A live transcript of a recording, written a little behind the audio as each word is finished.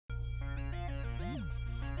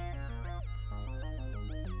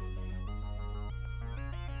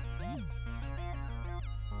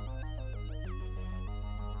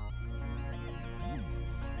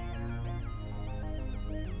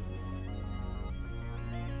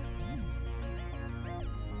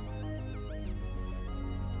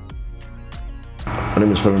My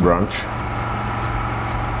name is Femi Branch,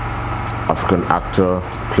 African actor,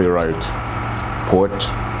 playwright, poet,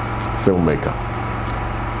 filmmaker,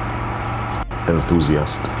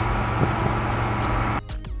 enthusiast.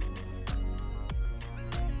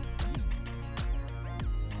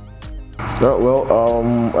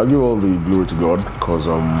 I give all the glory to God because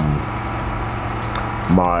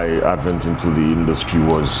my advent into the industry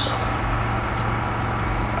was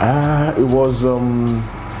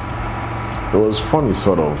it was funny,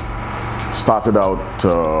 sort of. Started out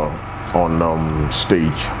on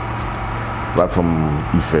stage right from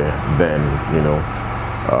Ife. Then,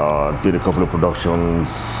 did a couple of productions,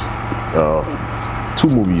 2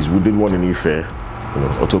 movies. We did one in Ife,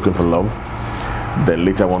 A Token for Love. Then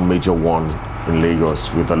later one major one in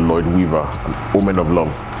Lagos with a Lloyd Weaver, an Omen of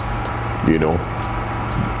Love.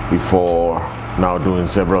 Before now doing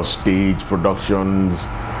several stage productions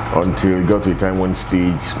until it got to a time when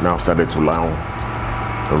stage now started to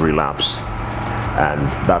relapse. And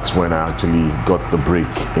that's when I actually got the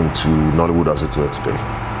break into Nollywood as it were today.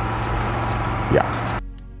 Yeah.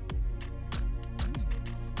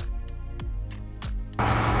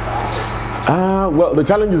 Well, the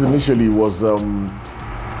challenges initially was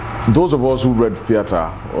those of us who read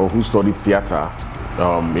theater or who studied theater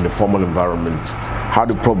in a formal environment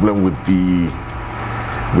had a problem with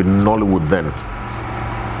Nollywood then,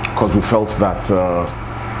 because we felt that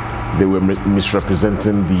they were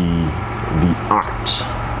misrepresenting the art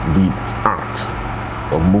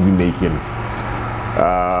of movie making,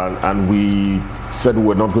 and we said we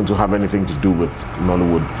were not going to have anything to do with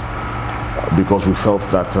Nollywood because we felt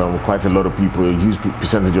that quite a lot of people, a huge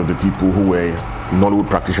percentage of the people who were Nollywood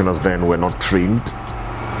practitioners then were not trained.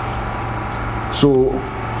 So,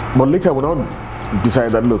 but later we now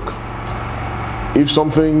decided that, look, if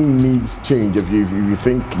something needs change, if you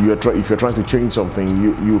think if you're trying to change something,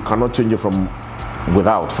 you cannot change it from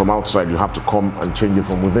outside. You have to come and change it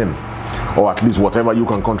from within, or at least whatever you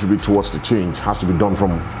can contribute towards the change has to be done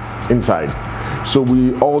from inside. So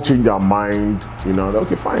we all changed our mind,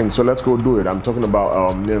 okay, fine, so let's go do it. I'm talking about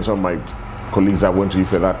some of my colleagues that went to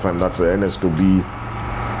Ife at that time. That's NS2B,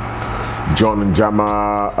 John and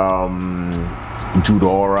Jama, Jude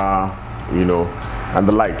Ora, and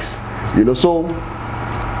the likes. So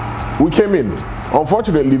we came in.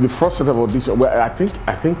 Unfortunately, the first set of auditions, well, I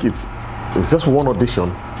think it's just one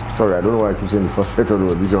audition. Sorry, I don't know why I keep saying the first set of the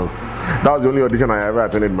auditions. That was the only audition I ever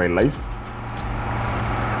attended in my life,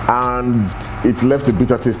 and it left a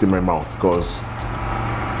bitter taste in my mouth because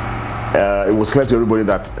it was clear to everybody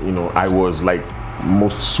that I was like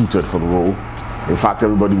most suited for the role. In fact,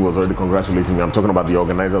 everybody was already congratulating me. I'm talking about the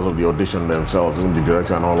organizers of the audition themselves, even the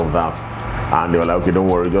director and all of that. And they were like, okay, don't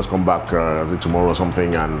worry, just come back tomorrow or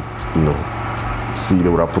something and, see, they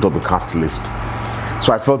would have put up a cast list.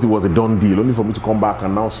 So I felt it was a done deal, only for me to come back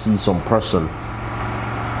and now see some person,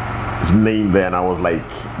 his name there, and I was like,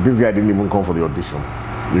 this guy didn't even come for the audition,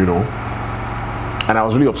 And I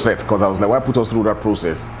was really upset because I was like, why put us through that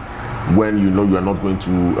process when you are not going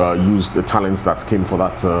to use the talents that came for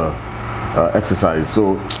that exercise?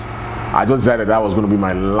 So I just decided that was going to be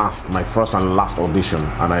my first and last audition,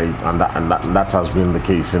 and that has been the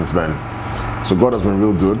case since then. So God has been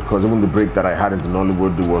real good, because even the break that I had into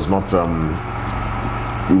Nollywood, it was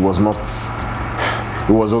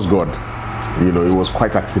just God. It was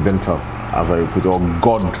quite accidental, as I put it, or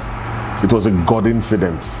God. It was a God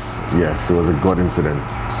incident. Yes, it was a God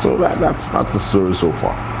incident. So that's the story so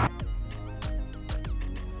far.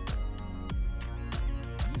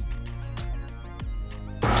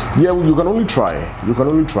 Yeah, you can only try. You can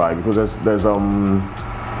only try, because there's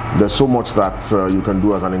so much that you can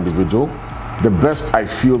do as an individual. The best I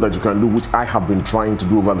feel that you can do, which I have been trying to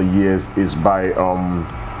do over the years, is by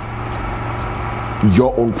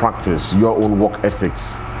your own practice, your own work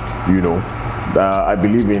ethics. I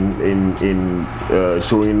believe in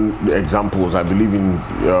showing examples. I believe in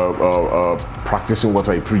practicing what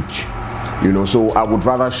I preach. So I would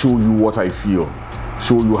rather show you what I feel,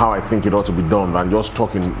 show you how I think it ought to be done, than just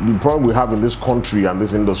talking. The problem we have in this country and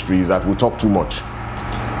this industry is that we talk too much.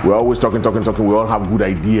 We're always talking. We all have good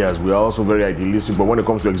ideas. We are also very idealistic, but when it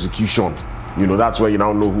comes to execution, that's where you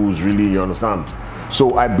now know who's really, you understand.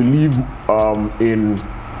 So I believe in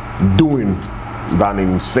doing than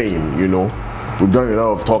in saying, We've done a lot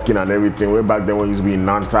of talking and everything. Way back then, when we used to be in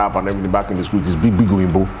Nantap and everything back in the street, it's big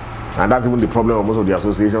Oimbo. And that's even the problem of most of the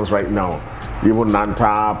associations right now. Even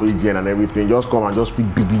Nantap, AGN and everything, just come and just speak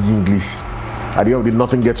big English. At the end of the day,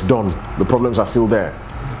 nothing gets done. The problems are still there.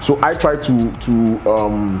 So I try to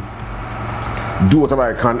do whatever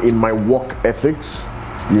I can in my work ethics,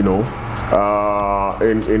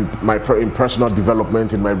 in personal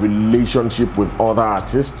development, in my relationship with other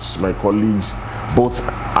artists, my colleagues, both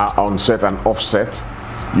on set and off set.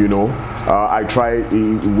 You know, I try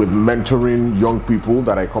with mentoring young people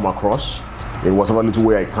that I come across in whatever little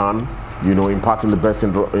way I can. You know, imparting the best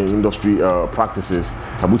industry practices,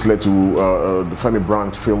 which led to the Femi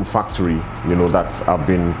Branch Film Factory. You know, that's I've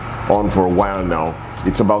been on for a while now.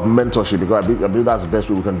 It's about mentorship, because I believe that's the best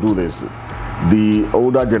way we can do this. The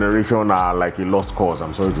older generation are like a lost cause,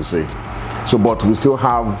 I'm sorry to say. So, but we still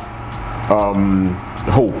have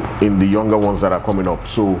hope in the younger ones that are coming up.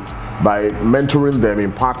 So, by mentoring them,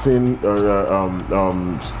 imparting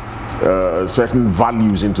certain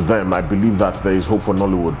values into them, I believe that there is hope for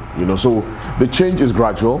Nollywood. You know, so the change is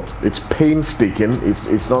gradual. It's painstaking.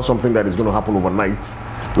 It's not something that is going to happen overnight.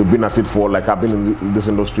 We've been at it for, like, I've been in this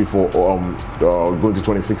industry for going to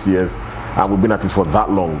 26 years, and we've been at it for that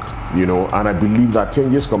long. You know, and I believe that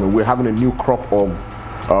 10 years coming, we're having a new crop of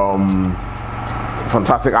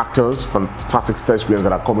fantastic actors, fantastic thespians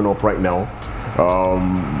that are coming up right now,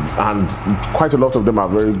 and quite a lot of them are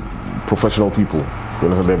very professional people. You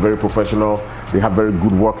know, so they're very professional, they have very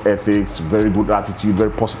good work ethics, very good attitude, very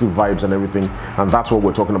positive vibes and everything, and that's what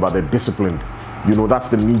we're talking about. They're disciplined. You know, that's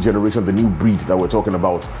the new generation, the new breed that we're talking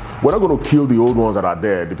about. We're not going to kill the old ones that are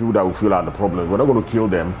there, the people that we feel are the problems. We're not going to kill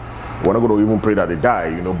them. We're not going to even pray that they die,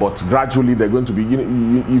 you know, but gradually they're going to be, you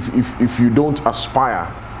know, if you don't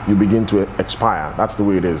aspire, you begin to expire. That's the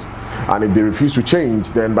way it is. And if they refuse to change,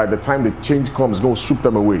 then by the time the change comes, it's going to sweep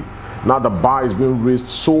them away. Now the bar is being raised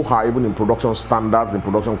so high, even in production standards, in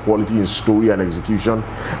production quality, in story and execution.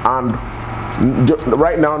 And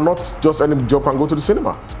right now, not just any job can go to the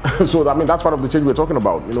cinema. So, I mean, that's part of the change we're talking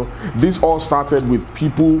about. You know, this all started with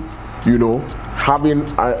people, you know, having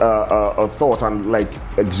a thought and like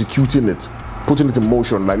executing it, putting it in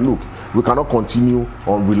motion. Like, look, we cannot continue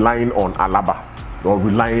on relying on Alaba or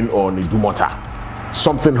relying on Idumota.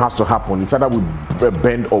 Something has to happen. It's either we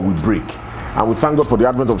bend or we break. And we thank God for the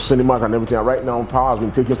advent of cinemas and everything. And right now, power has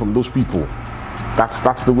been taken from those people.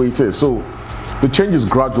 That's the way it is. So the change is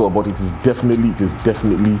gradual, but it is definitely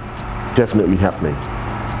happening.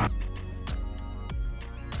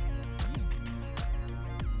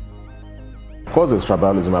 Of course, there's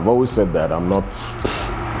tribalism. I've always said that. I'm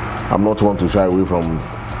not one to shy away from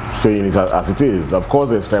saying it as it is. Of course,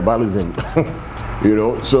 there's tribalism. You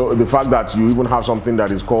know, so the fact that you even have something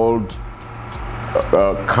that is called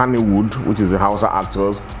Nollywood, which is the Hausa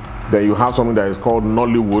actors, then you have something that is called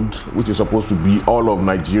Nollywood, which is supposed to be all of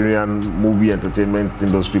Nigerian movie entertainment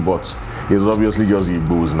industry, but it's obviously just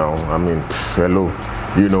Igbos now. I mean, hello,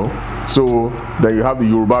 you know. So then you have the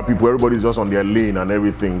Yoruba people, everybody's just on their lane and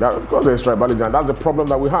everything. That, of course, there's tribalism, and that's the problem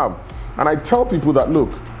that we have. And I tell people that,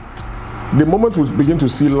 look, the moment we begin to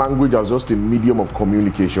see language as just a medium of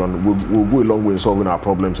communication, we'll go a long way in solving our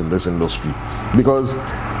problems in this industry. Because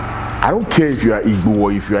I don't care if you are Igbo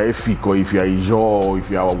or if you are Efik or if you are Ijo or if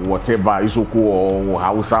you are whatever, Isoko or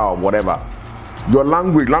Hausa or whatever. Your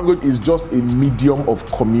language is just a medium of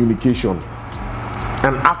communication.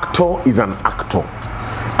 An actor is an actor.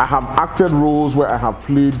 I have acted roles where I have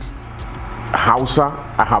played Hausa,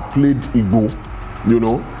 I have played Igbo, you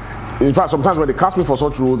know. In fact, sometimes when they cast me for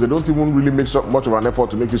such roles, they don't even really make so much of an effort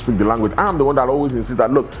to make you speak the language. I'm the one that always insists that,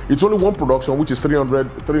 look, it's only one production, which is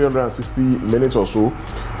 360 minutes or so,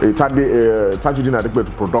 Tajuddin Adequate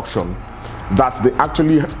production, that they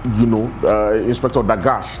actually, you know, Inspector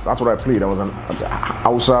Dagash, that's what I played. I was an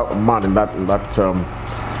Hausa man in that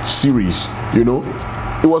series, you know.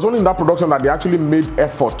 It was only in that production that they actually made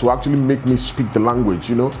effort to actually make me speak the language,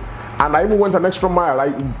 you know. And I even went an extra mile.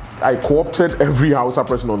 I co-opted every Hausa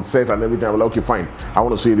person on set and everything. I was like, okay, fine. I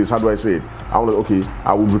want to say this. How do I say it? I want to, okay,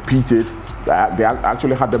 I will repeat it. They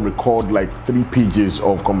actually had them record like 3 pages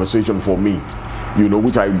of conversation for me, you know,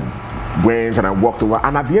 which I went and I walked over.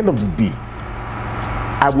 And at the end of the day,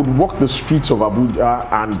 I would walk the streets of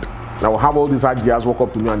Abuja and I would have all these ideas walk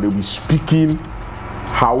up to me and they'll be speaking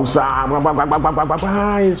Hausa.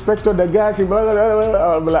 Inspector the guy,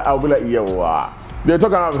 I'll be like, yeah. They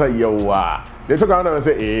talk around and say, yo, they talk around and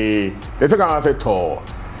say, eh. They talk around and say, to.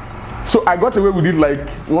 So I got away with it like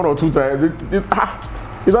 1 or 2 times.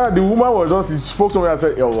 The woman was just, she spoke to me and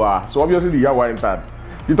said, yo, so obviously the Yawa entered.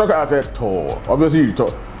 He talked and said, to. Obviously he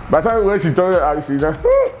talked. By the time when she told her, she said,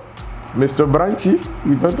 Mr. Branchy,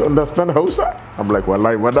 you don't understand Hausa? I'm like, well,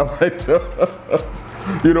 like, what am I doing?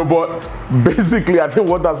 You know, but basically, I think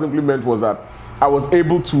what that simply meant was that I was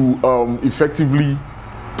able to effectively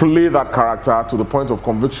play that character to the point of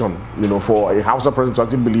conviction, you know, for a Hausa person to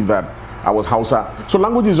actually believe that I was Hausa. So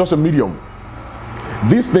language is just a medium.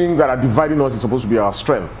 These things that are dividing us is supposed to be our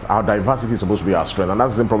strength. Our diversity is supposed to be our strength, and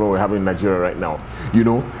that's the same problem we're having in Nigeria right now. You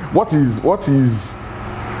know, what is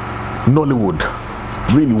Nollywood?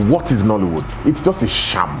 Really, what is Nollywood? It's just a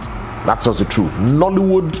sham. That's just the truth.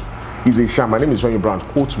 Nollywood is a sham. My name is Femi Branch.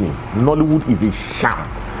 Quote me. Nollywood is a sham.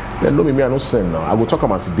 Then no, me I no send now. I will talk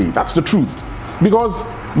about today. That's the truth. Because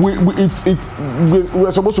we're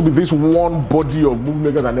supposed to be this one body of movie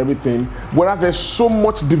makers and everything, whereas there's so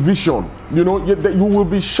much division. You know, you will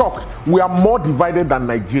be shocked. We are more divided than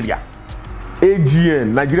Nigeria.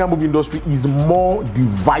 AGN, Nigerian movie industry, is more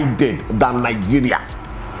divided than Nigeria.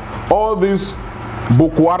 All this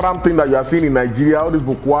Boko Haram thing that you are seeing in Nigeria, all this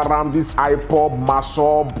Boko Haram, this IPOB,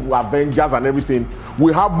 Masob, Avengers and everything,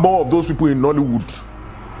 we have more of those people in Nollywood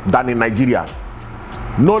than in Nigeria.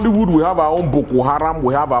 Nollywood, we have our own Boko Haram,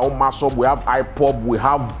 we have our own Masob, we have IPOB, we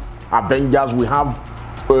have Avengers, we have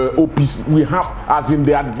OPC, we have, as in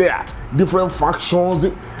they are there, different factions.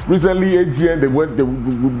 Recently, AGN,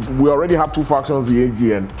 we already have two factions, the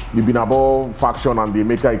AGN, the Binabo faction and the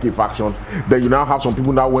Emeka Ike faction. Then you now have some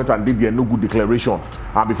people that went and did their no good declaration.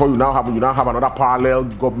 And before you now have another parallel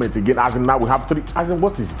government again, as in now we have three. As in,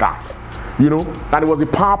 what is that? You know, and it was a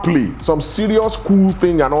power play, some serious cool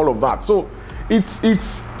thing and all of that. So it's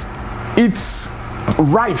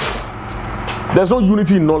rife. There's no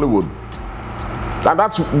unity in Nollywood, and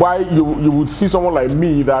that's why you would see someone like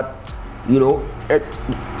me that, you know,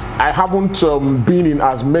 I haven't been in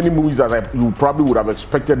as many movies as you probably would have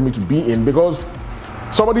expected me to be in, because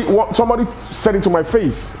somebody said it to my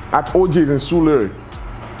face at OJ's in Sulere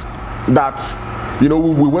that, you know,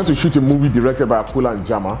 we went to shoot a movie directed by Aquila and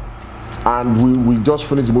Jama. And we just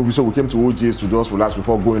finished the movie, so we came to OJ's to just relax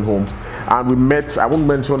before going home. And we met. I won't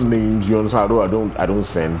mention names, you understand? I don't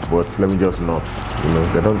send, but let me just not. You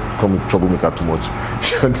know, they don't come with troublemaker too much.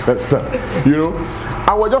 You understand? You know.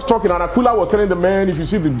 And we're just talking, and Aquila was telling the man, if you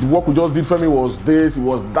see the work we just did, Femi was this, it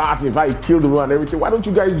was that. In fact, he killed the man and everything. Why don't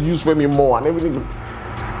you guys use Femi more and everything?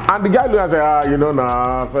 And the guy looked and said, you know,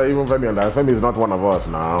 nah, even Femi and that. Femi is not one of us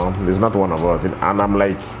now. He's not one of us. And I'm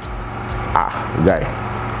like, guy.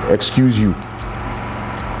 Excuse you.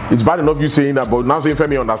 It's bad enough you saying that, but now saying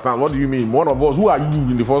Femi understand. What do you mean? One of us? Who are you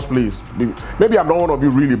in the first place? Maybe I'm not one of you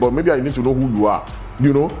really, but maybe I need to know who you are.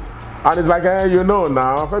 You know? And it's like, you know,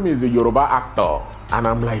 now Femi is a Yoruba actor. And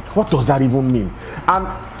I'm like, what does that even mean? And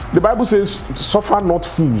the Bible says, suffer not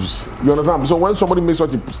fools. You understand? So when somebody makes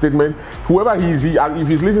such a statement, whoever he is, if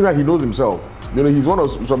he's listening, he knows himself. You know, he's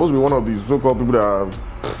supposed to be one of these so-called people that are...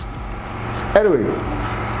 Anyway,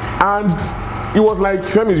 and it was like,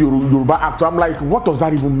 Femi is a Yoruba actor. I'm like, what does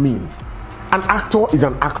that even mean? An actor is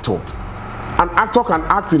an actor. An actor can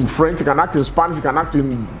act in French, he can act in Spanish, he can act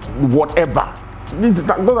in whatever. Those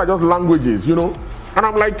are just languages, you know. And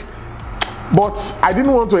I'm like, but I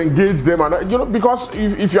didn't want to engage them, and you know, because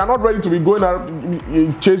if you're not ready to be going out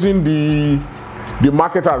chasing the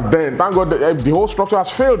marketers, then thank God the whole structure has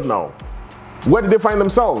failed now. Where did they find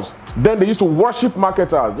themselves? Then they used to worship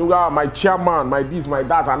marketers. My chairman, my this, my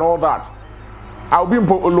that, and all that. I'll be in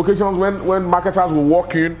locations when marketers will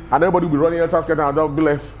walk in and everybody will be running enter skating and they'll be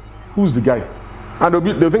like, who's the guy? And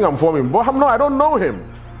they'll think I'm for him. But no, I don't know him.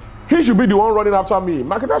 He should be the one running after me.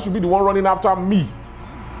 Marketers should be the one running after me.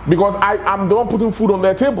 Because I am the one putting food on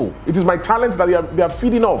their table. It is my talents that they are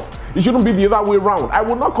feeding off. It shouldn't be the other way around. I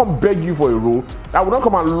will not come beg you for a role. I will not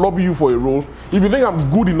come and lobby you for a role. If you think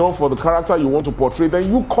I'm good enough for the character you want to portray,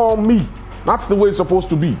 then you call me. That's the way it's supposed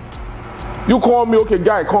to be. You call me, okay,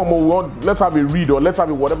 guy, come on, let's have a read or let's have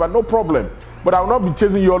a whatever, no problem. But I will not be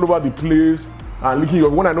chasing you all over the place and licking you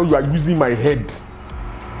when I know you are using my head.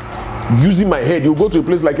 Using my head. You go to a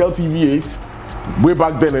place like LTV8, way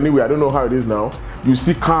back then anyway, I don't know how it is now. You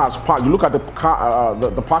see cars parked. You look at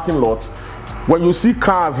the parking lot. When you see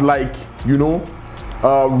cars like, you know,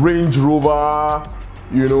 Range Rover,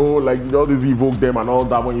 you know, like all these Evoque them and all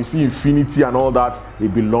that. When you see Infinity and all that,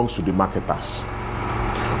 it belongs to the marketers.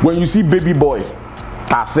 When you see Baby Boy,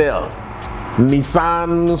 Tercel,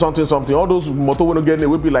 Nissan, something, all those motor when you get, they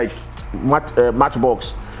will be like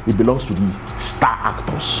Matchbox. It belongs to the star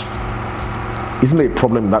actors. Isn't there a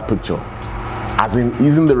problem in that picture? As in,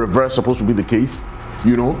 isn't the reverse supposed to be the case?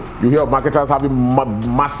 You know, you hear of marketers having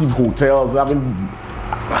massive hotels, having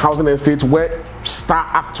housing estates where star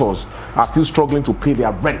actors are still struggling to pay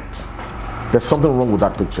their rent. There's something wrong with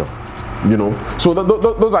that picture. You know, so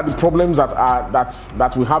those are the problems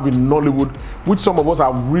that we have in Nollywood, which some of us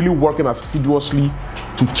are really working assiduously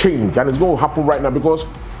to change, and it's going to happen right now, because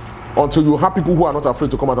until you have people who are not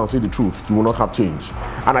afraid to come out and say the truth, you will not have change.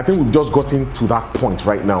 And I think we've just gotten to that point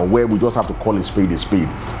right now where we just have to call a spade a spade.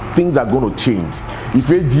 Things are going to change. If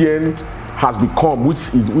AGN has become,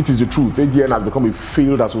 which is the truth, AGN has become a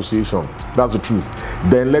failed association. That's the truth.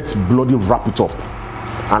 Then let's bloody wrap it up,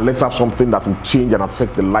 and let's have something that will change and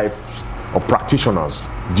affect the life of practitioners.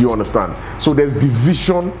 Do you understand? So there's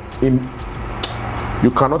division in, you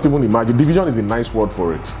cannot even imagine. Division is a nice word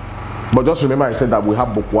for it. But just remember I said that we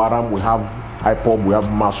have Boko Haram, we have IPOB, we have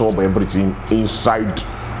Masob, everything inside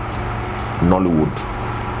Nollywood.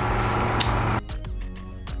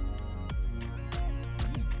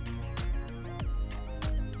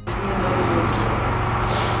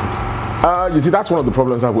 You see, that's one of the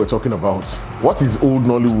problems that we're talking about. What is old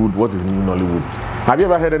Nollywood? What is new Nollywood? Have you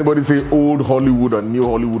ever heard anybody say old Hollywood and new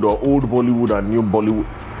Hollywood, or old Bollywood and new Bollywood?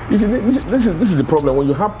 You see, this is the problem. When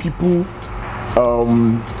you have people,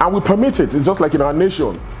 and we permit it, it's just like in our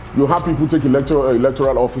nation. You have people take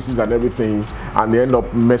electoral offices and everything, and they end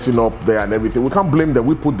up messing up there and everything. We can't blame them,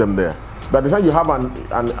 we put them there. By the time you have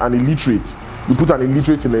an illiterate, you put an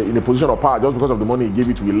illiterate in a position of power just because of the money he gave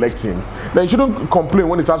you to elect him, then you shouldn't complain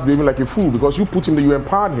when he starts behaving like a fool, because you put him there, you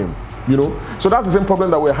empowered him, you know. So that's the same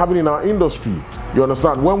problem that we're having in our industry. You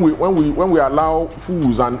understand? When we allow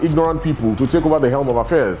fools and ignorant people to take over the helm of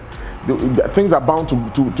affairs, things are bound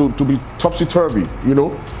to be topsy-turvy, you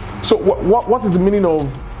know. So what is the meaning of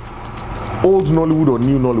old Nollywood or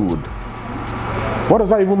new Nollywood? What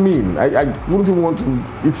does that even mean? I wouldn't even want to.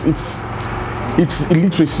 It's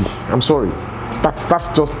illiteracy. I'm sorry. That's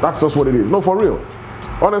just what it is. No, for real.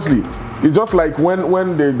 Honestly, it's just like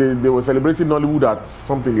when they were celebrating Nollywood at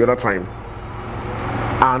something the other time,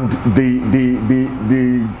 and they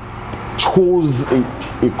chose a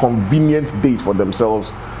convenient date for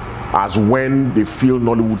themselves as when they feel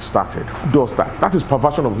Nollywood started. Who does that? That is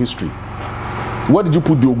perversion of history. Where did you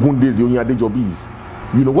put the Ogundes, the Onyadejobis?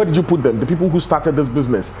 You know, where did you put them? The people who started this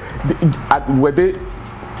business,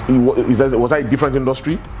 was that a different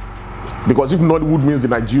industry? Because if Nollywood means the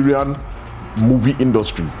Nigerian movie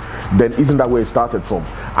industry, then isn't that where it started from?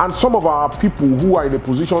 And some of our people who are in a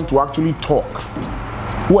position to actually talk,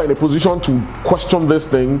 who are in a position to question this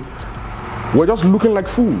thing, were just looking like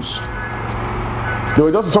fools. They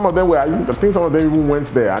were just, some of them were, I think some of them even went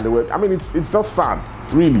there, and they were, I mean, it's just sad,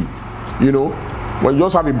 really, you know. When you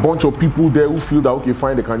just have a bunch of people there who feel that, okay,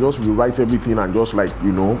 fine, they can just rewrite everything and just, like,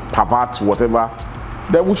 you know, pervert whatever,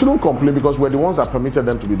 then we shouldn't complain, because we're the ones that permitted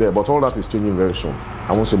them to be there. But all that is changing very soon.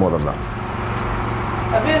 I won't say more than that.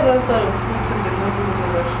 Have you ever thought of quitting the Nollywood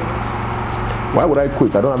industry? Why would I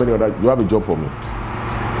quit? I don't have any other. You have a job for me.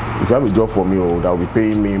 If you have a job for me, that will be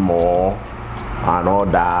paying me more and all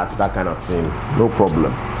that kind of thing, no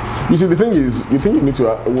problem. You see, the thing is, you think you need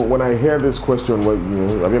to, when I hear this question, well, you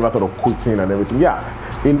know, have you ever thought of quitting and everything? Yeah,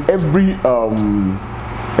 in every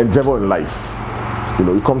endeavor in life, you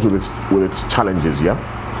know, it comes with its challenges. Yeah,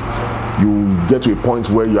 you get to a point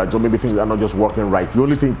where you are just, maybe things are not just working right. You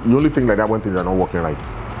only think like that when things are not working right.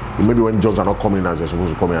 Maybe when jobs are not coming as they're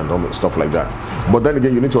supposed to come in and stuff like that. But then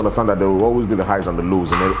again, you need to understand that there will always be the highs and the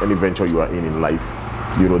lows in any venture you are in life.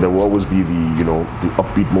 You know, there will always be the, you know, the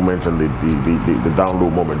upbeat moments and the down low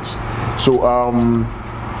moments. So,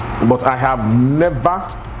 but I have never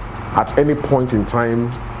at any point in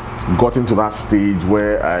time gotten to that stage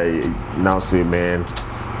where I now say, man,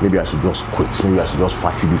 maybe I should just quit. Maybe I should just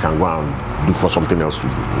fashi this and go and look for something else to do.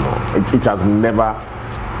 You know, it has never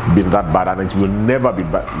been that bad, and it will never be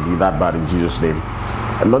that bad in Jesus' name.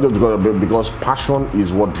 And not just because passion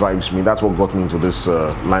is what drives me. That's what got me into this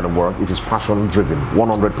line of work. It is passion driven,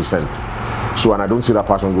 100%. So, and I don't see that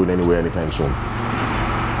passion going anywhere anytime soon.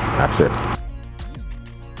 That's it.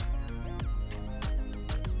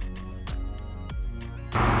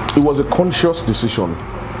 It was a conscious decision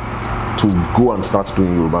to go and start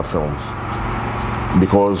doing Yoruba films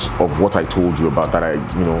because of what I told you about that.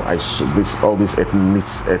 All this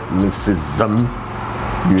ethnicism,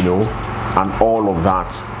 you know, and all of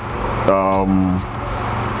that.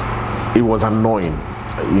 It was annoying,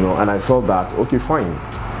 you know, and I felt that, okay, fine.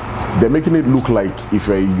 They're making it look like if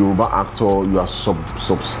you're a Yoruba actor, you are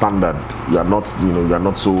substandard. You are not, you know, you are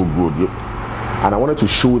not so good. And I wanted to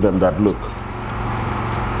show them that, look,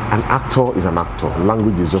 an actor is an actor.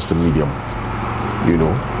 Language is just a medium, you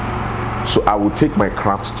know. So I will take my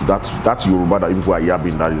craft to that Yoruba that people are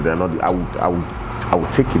yabbing, that is, they're not. I will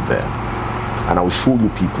take it there, and I will show you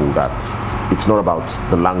people that it's not about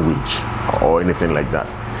the language or anything like that.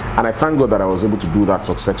 And I thank God that I was able to do that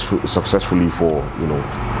successfully for, you know,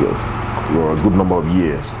 a good number of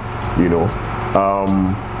years, you know.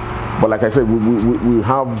 But like I said, we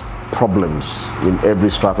have problems in every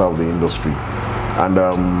strata of the industry. And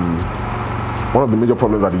one of the major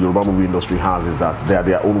problems that the Yoruba movie industry has is that they are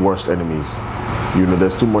their own worst enemies. You know,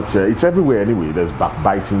 there's too much, it's everywhere anyway. There's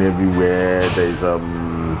backbiting everywhere. There's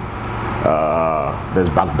There's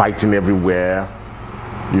backbiting everywhere,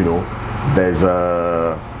 you know. There's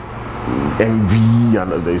envy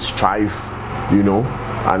and there's strife, you know,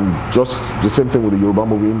 and just the same thing with the Yoruba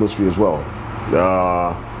movie industry as well.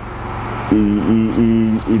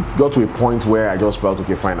 It got to a point where I just felt,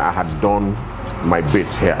 okay, fine, I had done my bit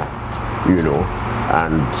here, you know,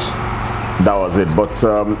 and that was it. But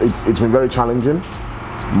it's been very challenging.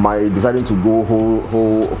 My deciding to go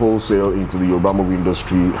wholesale into the Yoruba movie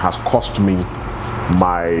industry has cost me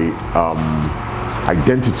my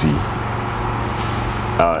identity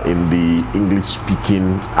in the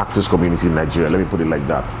English-speaking actors community in Nigeria. Let me put it like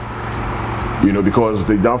that. You know, because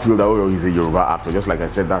they don't feel that, oh, he's a Yoruba actor. Just like I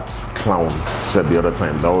said, that clown said the other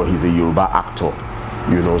time, that, oh, he's a Yoruba actor.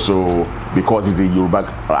 You know, so because he's a Yoruba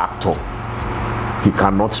actor, he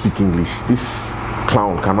cannot speak English. This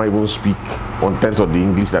clown cannot even speak one tenth of the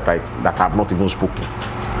English that I have not even spoken.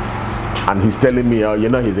 And he's telling me, oh, you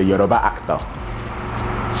know, he's a Yoruba actor,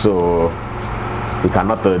 so he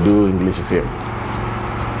cannot do English film.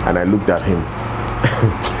 And I looked at him.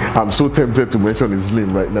 I'm so tempted to mention his name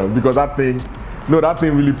right now because that thing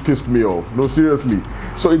really pissed me off. No, seriously.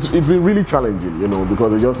 So it's been really challenging, you know,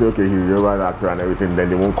 because they just say, okay, he's a Yoruba actor and everything, then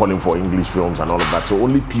they won't call him for English films and all of that. So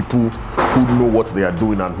only people who know what they are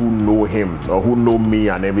doing and who know him or who know me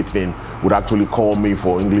and everything would actually call me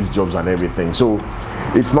for English jobs and everything. So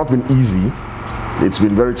it's not been easy. It's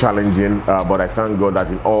been very challenging, but I thank God that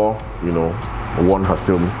in all, you know, one has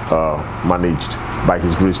still managed by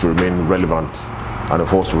his grace to remain relevant and a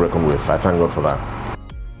force to reckon with. I thank God for that.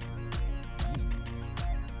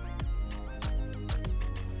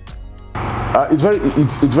 It's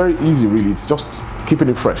very easy, really. It's just keeping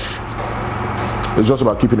it fresh. It's just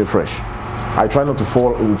about keeping it fresh. I try not to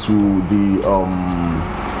fall into the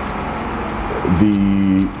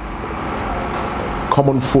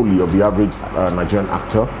common folly of the average Nigerian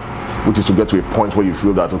actor, which is to get to a point where you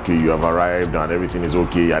feel that, okay, you have arrived and everything is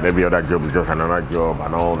okay and every other job is just another job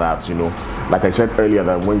and all that, you know. Like I said earlier,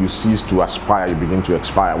 that when you cease to aspire, you begin to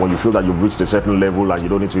expire. When you feel that you've reached a certain level and you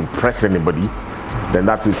don't need to impress anybody, then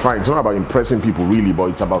that's it, fine. It's not about impressing people really, but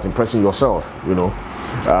it's about impressing yourself, you know.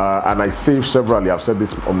 And I say severally, I've said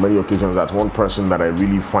this on many occasions, that one person that I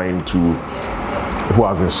really find who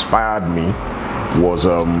has inspired me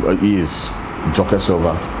is Joke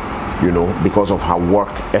Silva, you know, because of her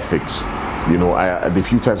work ethics. You know, the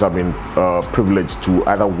few times I've been privileged to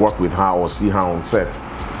either work with her or see her on set,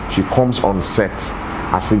 she comes on set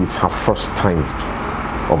as if it's her first time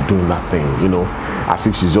of doing that thing, you know, as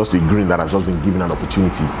if she's just a green that has just been given an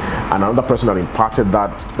opportunity. And another person that imparted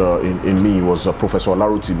that in me was Professor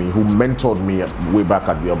Larutimi, who mentored me way back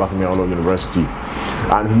at the Obafemi Awolowo University.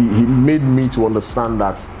 And he made me to understand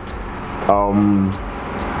that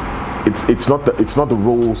it's not the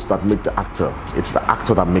roles that make the actor, it's the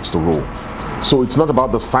actor that makes the role. So it's not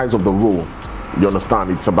about the size of the role, you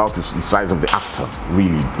understand, it's about the size of the actor,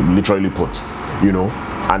 really, literally put, you know.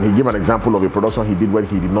 And he gave an example of a production he did where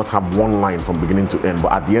he did not have one line from beginning to end,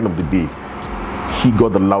 but at the end of the day, he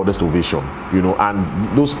got the loudest ovation, you know. And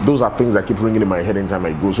those are things that keep ringing in my head anytime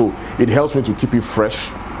I go. So it helps me to keep it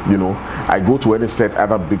fresh, you know. I go to any set,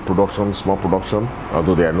 either big production, small production,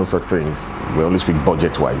 although there are no such things. We only speak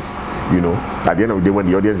budget-wise, you know. At the end of the day, when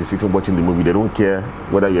the audience is sitting watching the movie, they don't care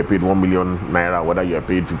whether you're paid 1 million naira, whether you're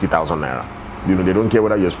paid 50,000 naira. You know, they don't care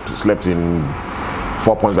whether you slept in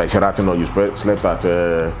 4 Points by Sheraton or you slept at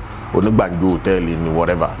Onugbanjo Hotel in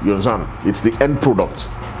whatever. You understand? It's the end product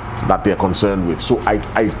that they're concerned with. So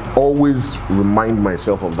I always remind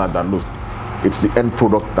myself of that look, it's the end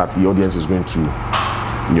product that the audience is going to,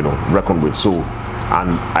 you know, reckon with. So,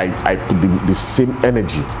 and I put the same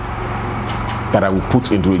energy that I would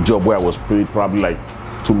put into a job where I was paid probably like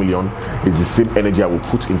 2 million is the same energy I would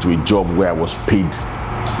put into a job where I was paid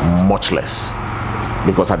much less.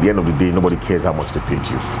 Because at the end of the day, nobody cares how much they paid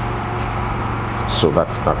you. So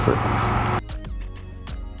that's it.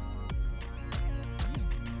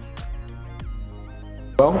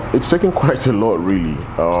 Well, it's taken quite a lot, really.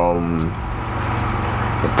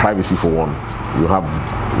 Privacy for one. You have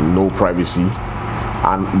no privacy,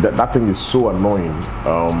 and that thing is so annoying.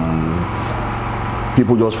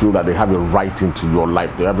 People just feel that they have a right into your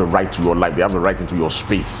life. They have a right to your life. They have a right into your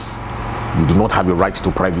space. You do not have a right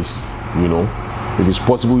to privacy, you know. If it's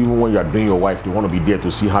possible, even when you are doing your wife, they want to be there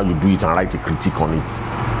to see how you do it and write a critique on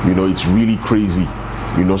it. You know, it's really crazy.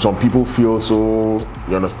 You know, some people feel so,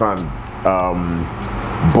 you understand,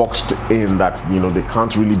 boxed in that, you know, they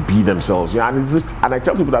can't really be themselves. Yeah, and I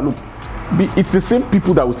tell people that, look, it's the same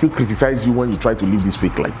people that will still criticize you when you try to live this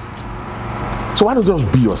fake life. So why don't you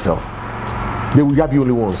just be yourself? They will grab you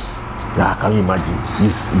only once. Yeah, can you imagine?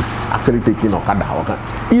 He's actually taking Okada.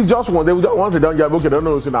 He's just one. They once they done job, okay, they don't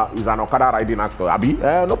know he's an Okada riding actor. Abi,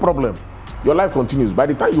 no problem. Your life continues. By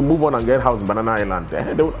the time you move on and get house in Banana Island,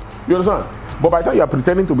 you understand? But by the time you are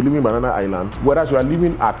pretending to be living in Banana Island, whereas you are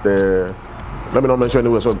living at let me not mention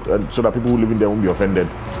anywhere so that people who live in there won't be offended.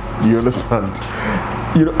 You understand?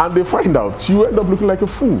 You know, and they find out, you end up looking like a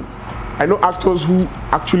fool. I know actors who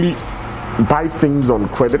actually buy things on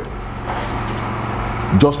credit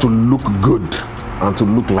just to look good and to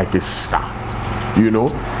look like a star. You know,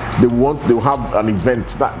 they'll have an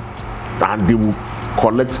event and they will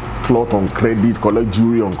collect cloth on credit, collect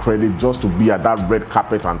jewelry on credit just to be at that red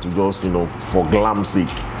carpet and to just, you know, for glam sake.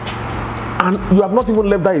 And you have not even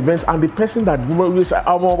left that event, and the person that will say,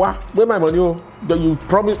 where my money? You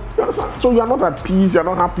promise. You understand? So you are not at peace, you're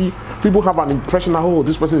not happy. People have an impression that, oh,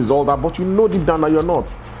 this person is all that, but you know deep down that you're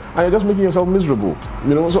not. And you're just making yourself miserable.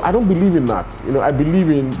 You know, so I don't believe in that. You know, I believe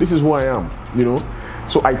in this is who I am, you know.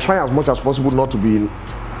 So I try as much as possible not to be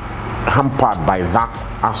hampered by that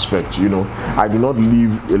aspect, you know. I do not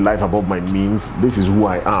live a life above my means. This is who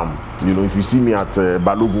I am. You know, if you see me at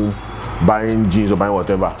Balogun buying jeans or buying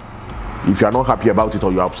whatever, if you are not happy about it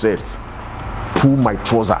or you're upset, pull my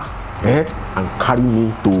trouser and carry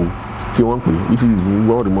me to K1, which is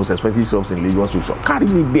one of the most expensive shops in Lagos. Carry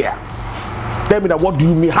me there. Tell me that, what do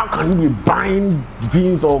you mean? How can you be buying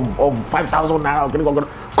jeans of 5,000 naira?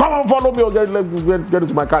 Come on, follow me, or get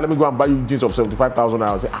into my car. Let me go and buy you jeans of 75,000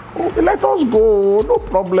 naira. Say, okay, let us go, no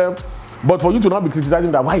problem. But for you to not be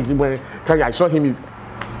criticizing that, why is he wearing? I saw him,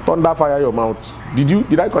 thunder fire your mouth.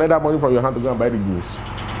 Did I collect that money from your hand to go and buy the jeans?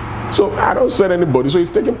 So I don't send anybody. So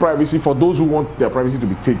it's taking privacy for those who want their privacy to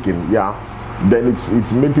be taken. Yeah. Then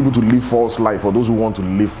it's made people to live false life for those who want to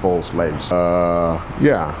live false lives.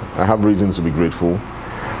 Yeah, I have reasons to be grateful.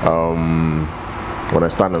 When I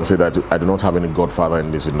stand and say that I do not have any godfather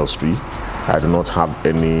in this industry, I do not have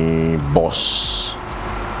any boss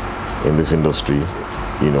in this industry,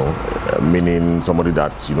 you know, meaning somebody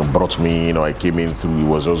that, you know, brought me, you know, I came in through, it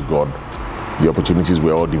was just God. The opportunities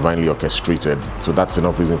were all divinely orchestrated. So that's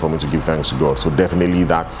enough reason for me to give thanks to God. So definitely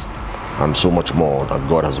that and so much more that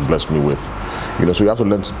God has blessed me with. You know, so you have to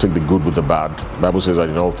learn to take the good with the bad. The Bible says that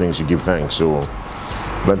in all things you give thanks. So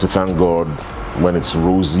learn to thank God when it's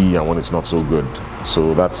rosy and when it's not so good.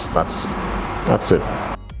 So that's it.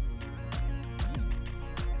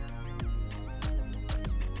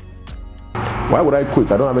 Why would I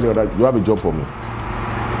quit? I don't have any other. You have a job for me.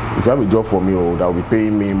 If you have a job for me, that will be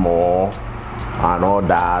paying me more and all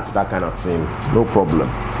that kind of thing, no problem.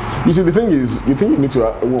 You see, the thing is, you think you need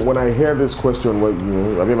to, when I hear this question, well, you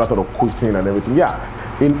know, have you ever thought of quitting and everything? Yeah,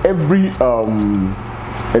 in every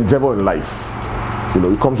endeavor in life, you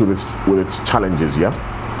know, it comes with its challenges, yeah?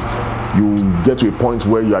 You get to a point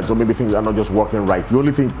where you are just, maybe things are not just working right. You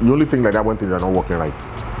only think like that when things are not working right.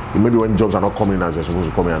 Maybe when jobs are not coming in as they're supposed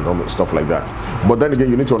to come in and stuff like that. But then again,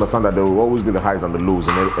 you need to understand that there will always be the highs and the lows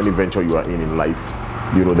in any venture you are in life.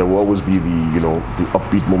 You know, there will always be the, you know, the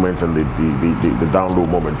upbeat moments and the down low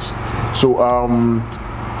moments. So,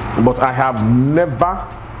 but I have never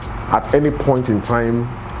at any point in time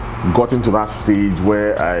gotten to that stage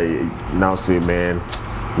where I now say, man,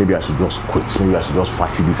 maybe I should just quit. Maybe I should just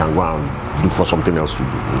fashi this and go and look for something else to do.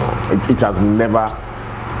 You know, it has never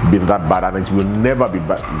been that bad, and it will never be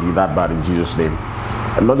that bad in Jesus' name.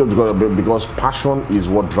 And not just because passion is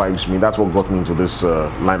what drives me. That's what got me into this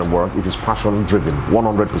line of work. It is passion driven,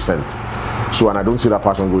 100%. So, and I don't see that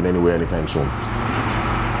passion going anywhere anytime soon.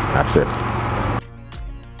 That's it.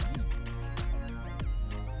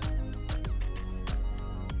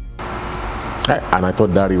 And I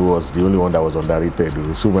thought Dari was the only one that was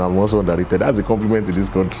underrated. So I'm also underrated. That's a compliment to this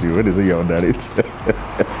country when they say you're underrated.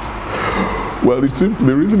 Well, it's simple.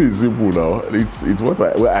 The reason is simple now. It's what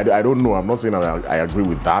I don't know. I'm not saying I agree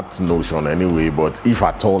with that notion anyway, but if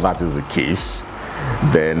at all that is the case,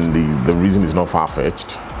 then the reason is not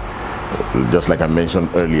far-fetched. Just like I mentioned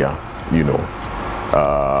earlier, you know,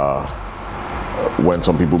 when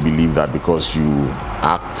some people believe that because you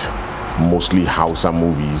act mostly Hausa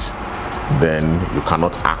movies, then you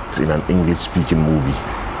cannot act in an English-speaking movie.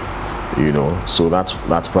 You know, so that's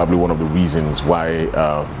probably one of the reasons why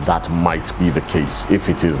that might be the case, if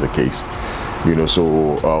it is the case. You know,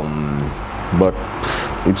 so but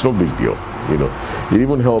it's no big deal. You know, it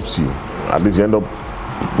even helps you. At least you end up,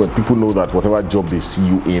 when people know that whatever job they see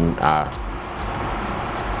you in are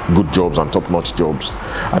good jobs and top-notch jobs,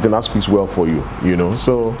 I think that speaks well for you. You know,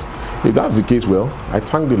 so if that's the case, well, I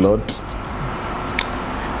thank the Lord.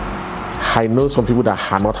 I know some people that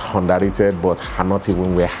are not underrated, but are not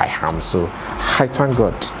even where I am, so I thank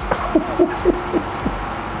God.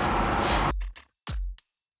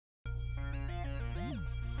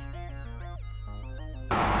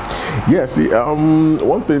 Yeah, see,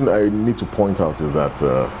 one thing I need to point out is that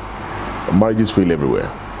marriages fail everywhere.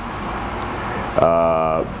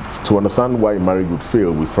 To understand why a marriage would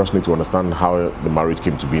fail, we first need to understand how the marriage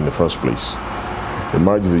came to be in the first place. A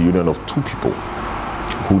marriage is a union of two people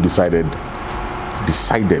who decided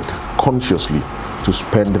consciously to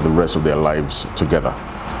spend the rest of their lives together.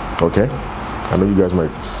 Okay? I know you guys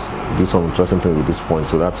might do some interesting things with this point,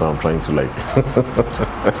 so that's why I'm trying to like.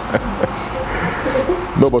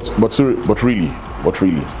 No, but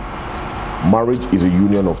really, marriage is a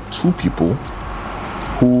union of two people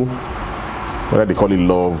who, whether they call it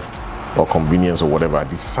love or convenience or whatever,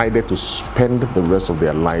 decided to spend the rest of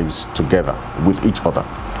their lives together with each other.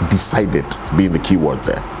 Decided being the key word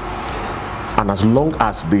there. And as long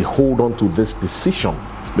as they hold on to this decision,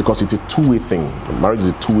 because it's a two-way thing, marriage is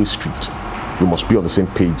a two-way street, you must be on the same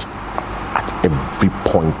page at every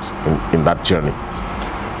point in that journey.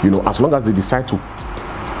 You know, as long as they decide to,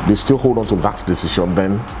 they still hold on to that decision,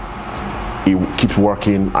 then it keeps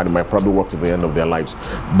working, and it might probably work to the end of their lives.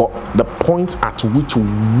 But the point at which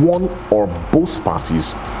one or both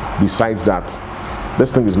parties decides that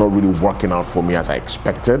this thing is not really working out for me as I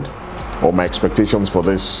expected, or my expectations for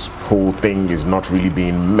this whole thing is not really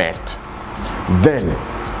being met, then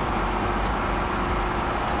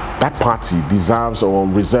that party deserves or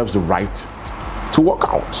reserves the right to walk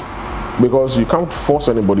out, because you can't force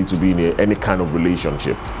anybody to be in any kind of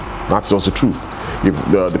relationship. That's just the truth. If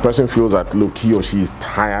the person feels that, look, he or she is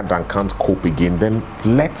tired and can't cope again, then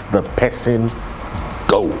let the person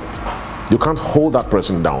go. You can't hold that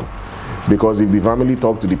person down, because if the family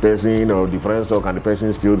talk to the person or the friends talk and the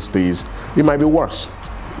person still stays, it might be worse,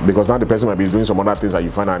 because now the person might be doing some other things that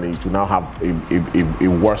you find, and it will now have a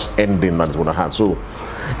worse ending than it's going to have. So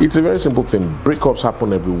it's a very simple thing. Breakups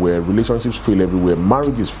happen everywhere, relationships fail everywhere,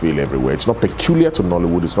 marriages fail everywhere. It's not peculiar to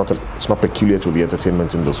Nollywood, it's not peculiar to the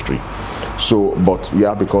entertainment industry. So, but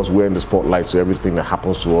yeah, because we're in the spotlight, so everything that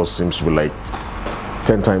happens to us seems to be like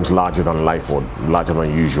 10 times larger than life or larger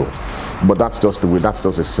than usual. But that's just the way, that's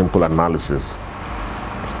just a simple analysis.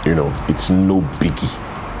 You know, it's no biggie.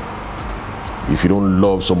 If you don't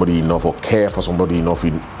love somebody enough or care for somebody enough,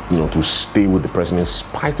 you know, to stay with the person in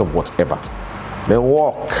spite of whatever, then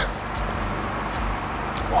walk.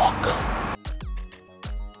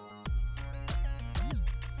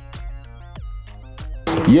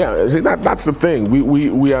 Yeah, see, that's the thing.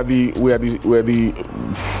 We are the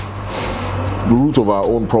root of our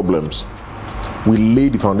own problems. We lay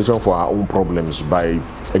the foundation for our own problems by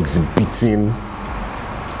exhibiting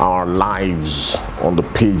our lives on the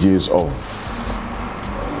pages of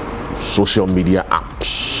social media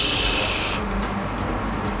apps,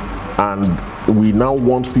 and we now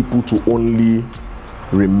want people to only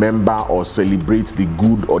remember or celebrate the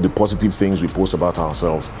good or the positive things we post about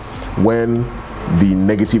ourselves. When the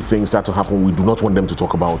negative things start to happen, we do not want them to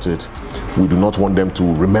talk about it. We do not want them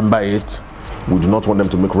to remember it. We do not want them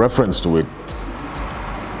to make reference to it.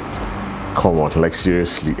 Come on, like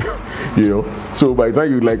seriously. You know, so by the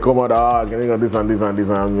time you like come out, can you got this and this and this,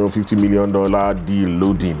 and you know, $50 million deal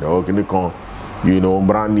loading, or can you come, you know,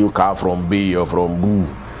 brand new car from Bay or from Boo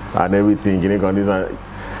and everything, can you got this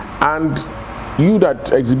and you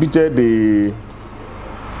that exhibited the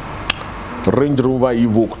Range Rover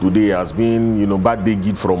Evoque today as being, you know, birthday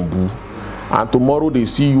gift from Boo, and tomorrow they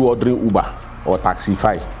see you ordering Uber or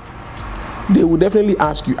Taxify, they will definitely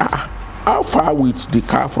ask you, how far with the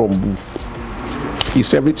car from Boo?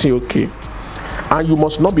 Is everything okay? And you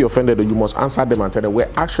must not be offended, or you must answer them and tell them, well,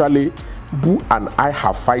 actually, Boo and I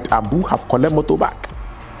have fight, and Boo have collect motor back.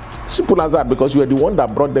 Simple as that, because you are the one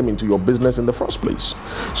that brought them into your business in the first place.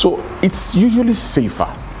 So it's usually safer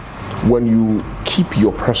when you keep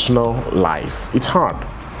your personal life. It's hard,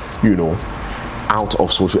 you know, out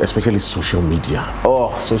of social, especially social media.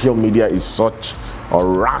 Oh, social media is such a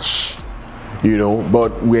rush, you know,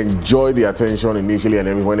 but we enjoy the attention initially,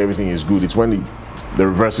 and when everything is good. It's when the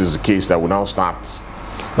reverse is the case that we now start.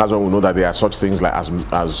 That's when we know that there are such things like as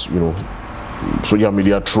you know, social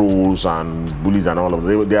media trolls and bullies and all of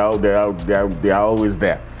them. They are always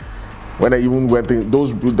there. When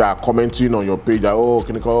those people that are commenting on your page are, oh,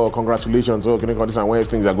 can you call, congratulations, oh, can you call this, and when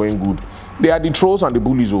things are going good, they are the trolls and the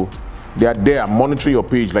bullies. Oh, they are there monitoring your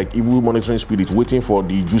page like evil monitoring spirits, waiting for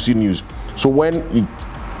the juicy news. So when it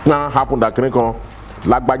now happened that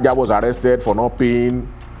Lagbaja was arrested for not paying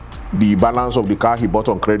the balance of the car he bought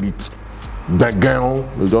on credit, the girl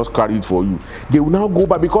will just carry it for you. They will now go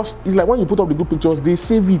back, because it's like when you put up the good pictures, they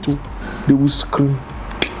save it too. They will screen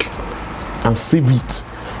and save it.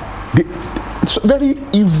 It's very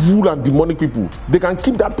evil and demonic people. They can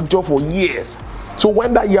keep that picture for years. So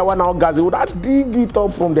when that Yawa now guys, they would dig it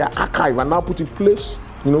up from their archive and now put it place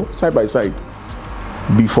you know, side by side.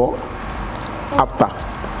 Before, after,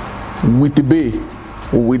 with the bay,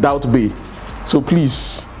 without bay. So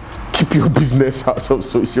please, keep your business out of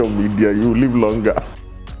social media. You will live longer.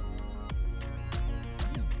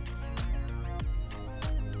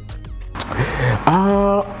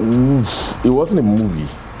 It wasn't a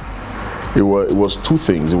movie. It was two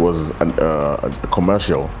things. It was a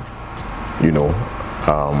commercial, you know.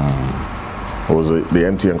 It was the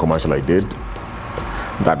MTN commercial I did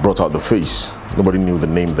that brought out the face. Nobody knew the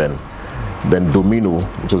name then. Then Domino,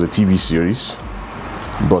 which was a TV series,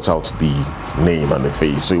 brought out the name and the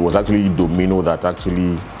face. So it was actually Domino that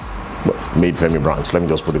actually made Femi Branch. Let me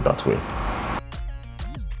just put it that way.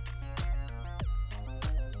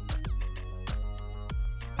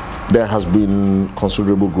 There has been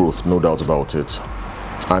considerable growth, no doubt about it.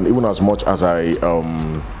 And even as much as I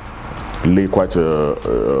lay quite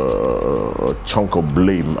a chunk of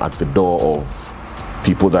blame at the door of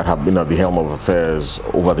people that have been at the helm of affairs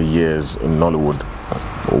over the years in Nollywood,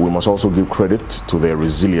 we must also give credit to their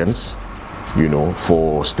resilience, you know,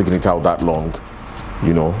 for sticking it out that long.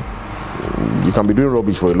 You know, you can be doing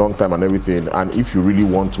rubbish for a long time and everything, and if you really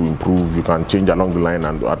want to improve, you can change along the line,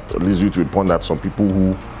 and at least you to a point that some people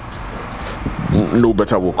who know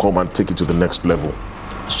better will come and take it to the next level.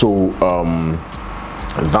 So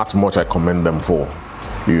that much I commend them for,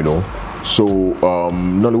 you know. So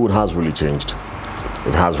Nollywood has really changed.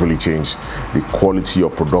 It has really changed. The quality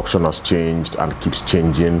of production has changed and keeps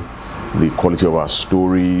changing. The quality of our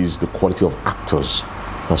stories, the quality of actors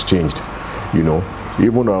has changed, you know.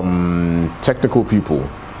 Even technical people,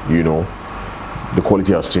 you know, the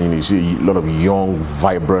quality has changed. You see a lot of young,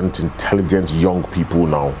 vibrant, intelligent young people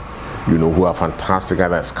now, you know, who are fantastic,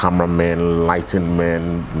 either as cameramen, lighting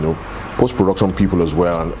men, you know, post-production people as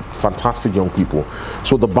well, and fantastic young people.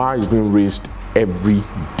 So the bar is being raised every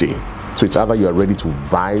day. So it's either you are ready to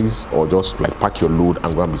rise or just like pack your load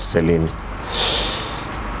and go and be selling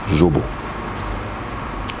Zobo.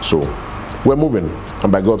 So we're moving,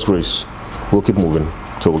 and by God's grace, we'll keep moving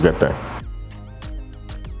till we get there.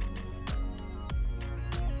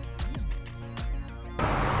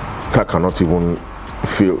 I cannot even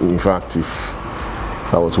feel, in fact, if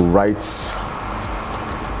I were to write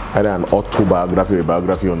either an autobiography or a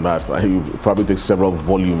biography on that, I would probably take several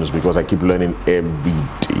volumes because I keep learning every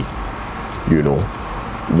day. You know,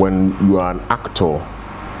 when you are an actor,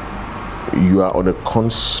 you are on a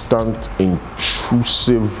constant,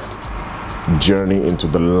 intrusive journey into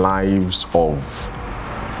the lives of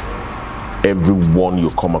everyone you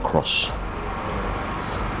come across.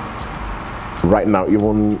 Right now,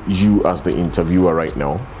 even you as the interviewer right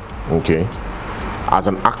now, okay, as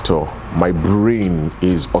an actor, my brain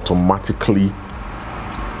is automatically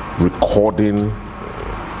recording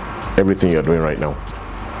everything you're doing right now.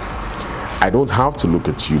 I don't have to look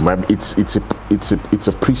at you. It's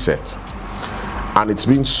a preset, and it's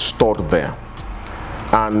being stored there.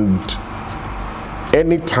 And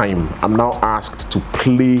anytime I'm now asked to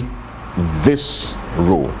play this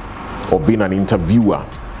role or being an interviewer,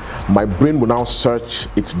 my brain will now search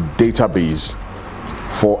its database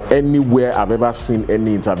for anywhere I've ever seen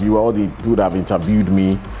any interviewer, all the people that have interviewed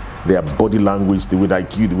me, their body language, the way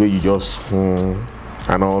that you, the way you just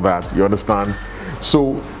and all that. You understand?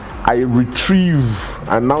 So I retrieve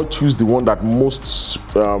and now choose the one that most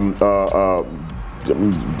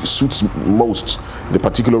suits most the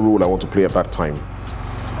particular role I want to play at that time,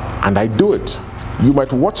 and I do it. You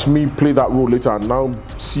might watch me play that role later and now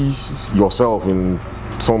see yourself in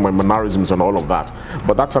some of my mannerisms and all of that,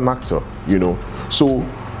 but that's an actor, you know. So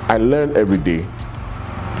I learn every day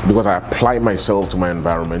because I apply myself to my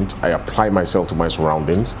environment, I apply myself to my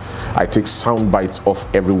surroundings, I take sound bites off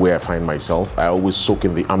everywhere I find myself. I always soak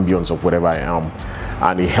in the ambience of whatever I am,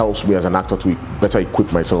 and it helps me as an actor to better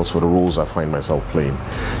equip myself for the roles I find myself playing.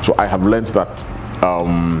 So I have learned that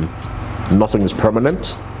nothing is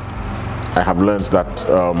permanent. I have learned that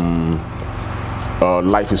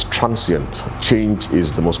life is transient. Change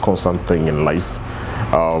is the most constant thing in life.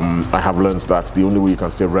 I have learned that the only way you can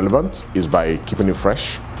stay relevant is by keeping it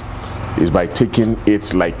fresh, is by taking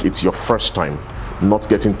it like it's your first time, not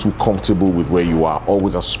getting too comfortable with where you are,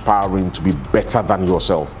 always aspiring to be better than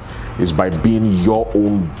yourself, is by being your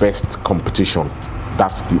own best competition.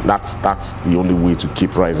 That's the only way to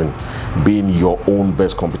keep rising, being your own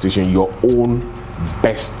best competition, your own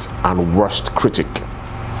best and worst critic.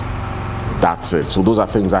 That's it. So those are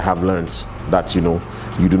things I have learned, that, you know,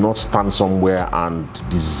 you do not stand somewhere and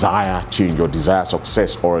desire change or desire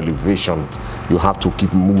success or elevation. You have to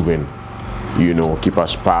keep moving, you know, keep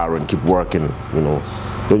aspiring, keep working, you know.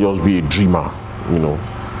 Don't just be a dreamer, you know.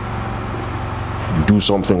 do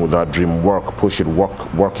something with that dream, push it,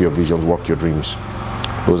 work your visions, work your dreams.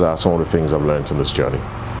 Those are some of the things I've learned in this journey.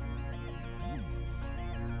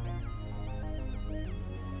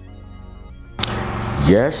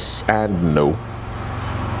 Yes and no.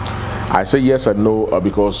 I say yes and no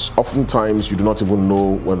because oftentimes you do not even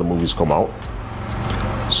know when the movies come out.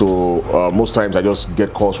 So most times I just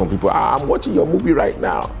get calls from people, I'm watching your movie right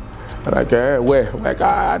now. And like, where? Like,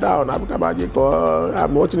 I'm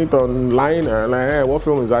watching it online. Like, what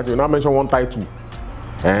film is that? You know, I mentioned one title.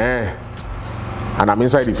 And I'm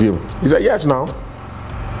inside the film. He said, yes now.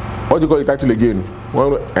 What do you call the title again?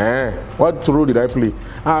 What role did I play?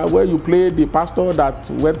 Where you played the pastor that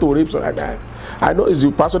went to rape somebody. I know it's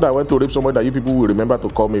the pastor that went to rape somebody that you people will remember to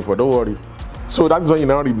call me for. Don't worry. So that's when you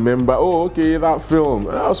now remember, oh, okay, that film.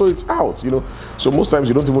 So it's out, you know. So most times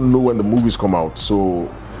you don't even know when the movies come out. So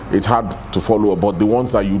it's hard to follow. But the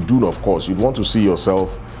ones that you do, of course, you'd want to see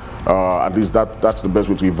yourself. At least that's the best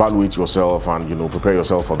way to evaluate yourself and, you know, prepare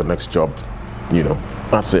yourself for the next job. You know,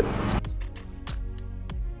 that's it.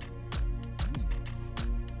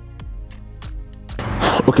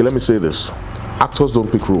 Okay, let me say this. Actors don't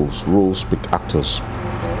pick roles. Roles pick actors.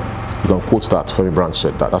 You can quote that. Femi Branch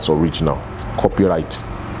said that. That's original. Copyright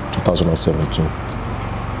 2017.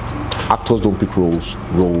 Actors don't pick roles.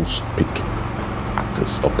 Roles pick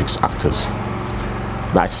actors or picks actors.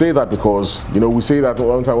 Now I say that because, you know, we say that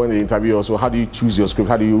one time when they interview us, so how do you choose your script?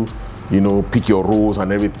 How do you know, pick your roles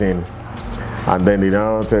and everything? And then they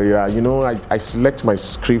now tell you, you know, I select my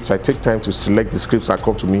scripts. I take time to select the scripts that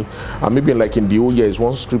come to me. And maybe like in the old years,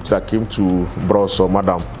 one script that came to bros or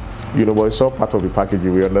madam, you know, but it's all part of the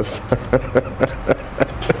packaging, we understand.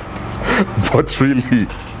 But really,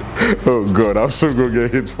 oh God, I'm so going to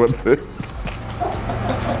get hit for this.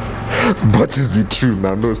 But it's the truth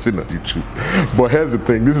now, no, say not the truth. But here's the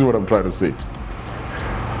thing, this is what I'm trying to say.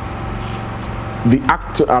 The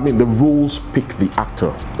actor, I mean, the roles pick the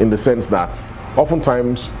actor in the sense that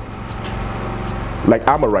oftentimes, like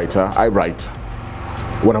I'm a writer, I write.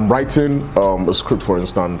 When I'm writing a script, for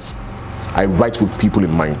instance, I write with people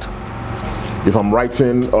in mind. If I'm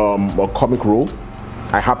writing a comic role,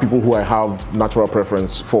 I have people who I have natural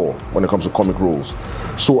preference for when it comes to comic roles.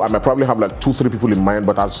 So I might probably have like 2-3 people in mind,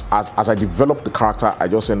 but as I develop the character, I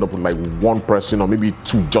just end up with like one person or maybe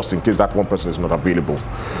two, just in case that one person is not available,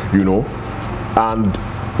 you know. And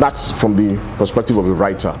that's from the perspective of a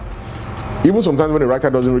writer. Even sometimes when a writer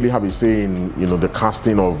doesn't really have a say in, you know, the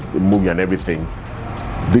casting of the movie and everything,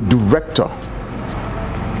 the director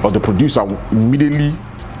or the producer immediately,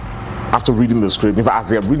 after reading the script, in fact, as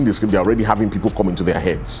they're reading the script, they're already having people come into their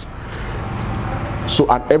heads. So,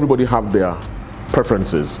 and everybody have their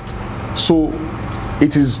preferences. So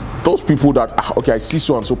it is those people that, okay, I see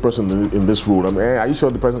so and so person in this role. I mean, are you sure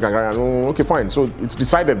the person can carry on? Okay, fine. So it's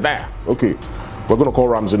decided there. Okay, we're going to call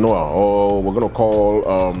Ramsey Noah, or we're going to call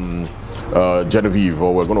Genevieve,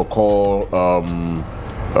 or we're going to call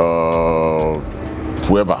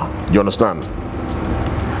whoever. You understand?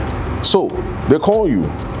 So they call you.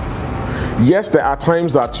 Yes, there are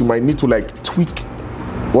times that you might need to like tweak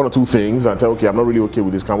one or two things and tell, okay, I'm not really okay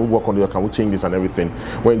with this. Can we work on it? Can we change this and everything?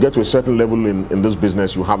 When you get to a certain level in this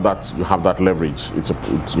business, you have that leverage. It's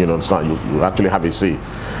you know, understand? You actually have a say,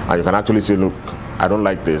 and you can actually say, look, I don't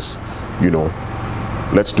like this. You know,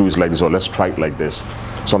 let's do it like this, or let's try it like this.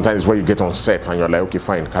 Sometimes where you get on set and you're like, okay,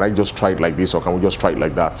 fine, can I just try it like this, or can we just try it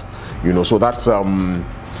like that? You know, so that's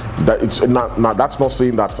that's not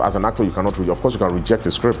saying that as an actor you cannot read. Of course, you can reject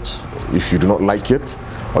a script if you do not like it,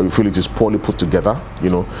 or you feel it is poorly put together. You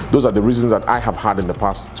know, those are the reasons that I have had in the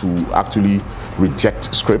past to actually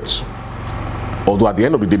reject scripts. Although at the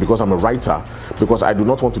end of the day, because I'm a writer, because I do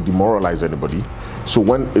not want to demoralize anybody, so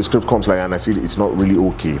when a script comes like and I see it's not really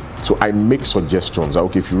okay, so I make suggestions.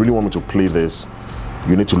 Okay, if you really want me to play this,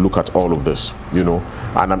 you need to look at all of this, you know.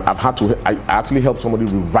 And I actually helped somebody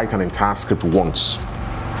rewrite an entire script once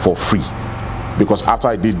for free, because after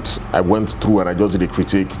I went through and I just did a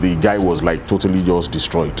critique, the guy was like totally just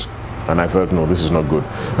destroyed, and I felt, no, this is not good.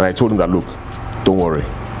 And I told him that, look, don't worry,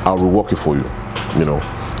 I'll rework it for you, you know.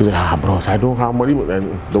 He said, bros, I don't have money,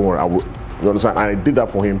 and don't worry, I will. You understand? And I did that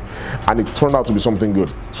for him, and it turned out to be something good.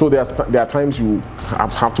 So there are times you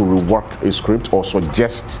have to rework a script or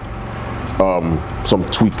suggest some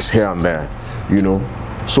tweaks here and there, you know.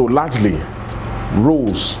 So largely,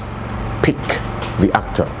 roles pick the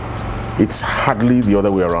actor. It's hardly the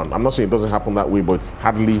other way around. I'm not saying it doesn't happen that way, but it's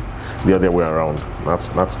hardly the other way around. That's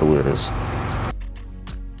the way it is.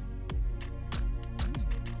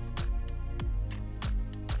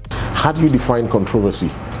 How do you define controversy?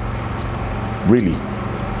 Really?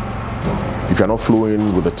 If you're not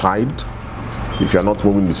flowing with the tide, If you're not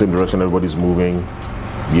moving in the same direction everybody's moving,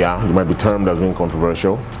 yeah, you might be termed as being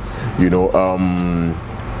controversial. You know,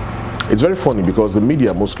 it's very funny because the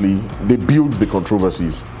media mostly, they build the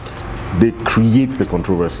controversies. They create the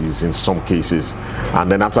controversies in some cases,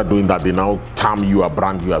 and then after doing that, they now term you or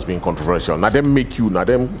brand you as being controversial. Now them make you, now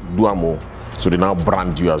them do more, so they now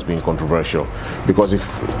brand you as being controversial. Because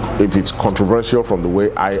if it's controversial from the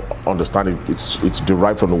way I understand it, it's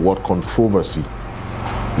derived from the word controversy.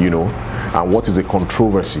 You know, and what is a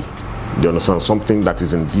controversy? You understand? Something that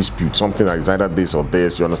is in dispute, something that is either this or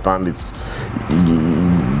this. You understand? It's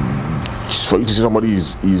for you to say somebody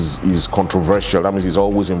is controversial, that means he's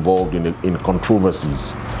always involved in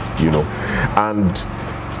controversies, you know. And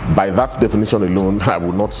by that definition alone, I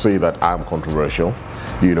would not say that I'm controversial,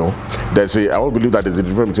 you know. I always believe that there's a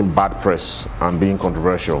difference between bad press and being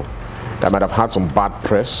controversial. I might have had some bad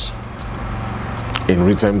press in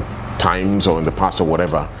recent times or in the past or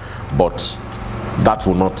whatever, but that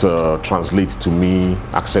will not translate to me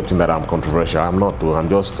accepting that I'm controversial. I'm not, though. I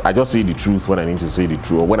just say the truth when I need to say the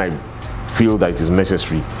truth, or when I feel that it is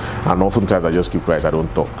necessary, and oftentimes I just keep quiet, I don't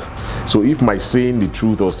talk. So if my saying the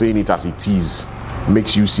truth or saying it as it is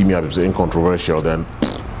makes you see me as being controversial, then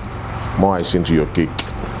more icing to your cake.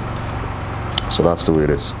 So that's the way it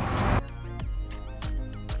is.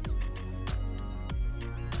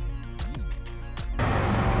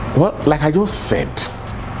 Well, like I just said,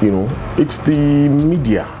 you know, it's the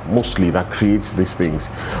media mostly that creates these things.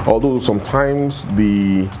 Although sometimes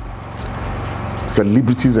the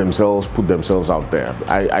celebrities themselves put themselves out there.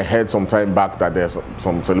 I heard some time back that there's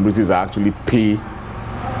some celebrities that actually pay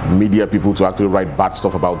media people to actually write bad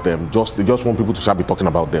stuff about them. They just want people to start be talking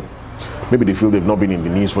about them. Maybe they feel they've not been in the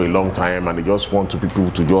news for a long time and they just want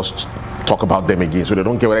people to just talk about them again. So they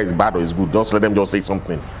don't care whether it's bad or it's good. Just let them just say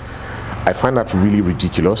something. I find that really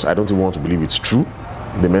ridiculous. I don't even want to believe it's true.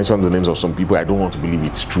 They mentioned the names of some people. I don't want to believe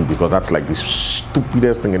it's true, because that's like the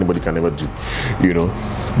stupidest thing anybody can ever do. You know,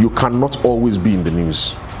 you cannot always be in the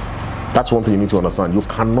news. That's one thing you need to understand. You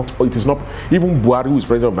cannot, it is not, even Buhari, who is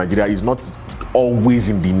president of Nigeria, is not always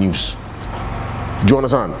in the news. Do you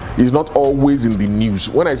understand? He's not always in the news.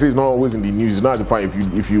 When I say it's not always in the news, it's not fine.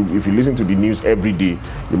 If you listen to the news every day,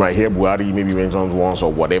 you might hear Buhari maybe mentioned once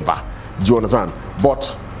or whatever. Do you understand?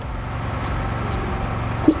 But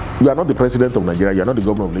you are not the president of Nigeria. You are not the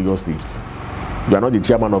governor of Lagos State. You are not the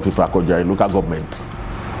chairman of Ifako. You are a local government.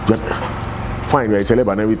 Fine, you are a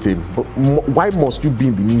celeb and everything. But why must you be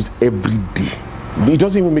in the news every day? It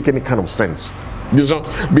doesn't even make any kind of sense.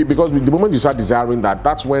 Because the moment you start desiring that,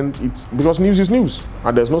 that's when because news is news,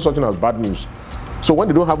 and there's no such thing as bad news. So when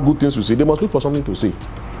they don't have good things to say, they must look for something to say.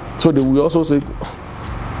 So they will also say,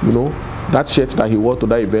 you know, that shirt that he wore to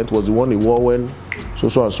that event was the one he wore when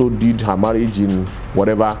so and so did her marriage in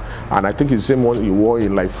whatever, and I think it's the same one he wore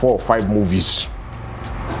in like 4 or 5 movies.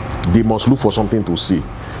 They must look for something to say.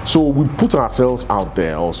 So we put ourselves out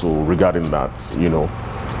there also regarding that, you know.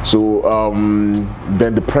 So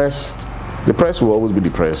then the press will always be the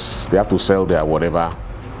press. They have to sell their whatever,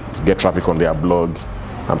 get traffic on their blog.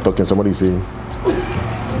 I'm talking, somebody saying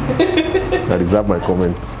I deserve my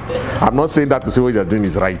comment. I'm not saying that to say what you're doing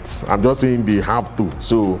is right. I'm just saying they have to.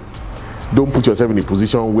 So don't put yourself in a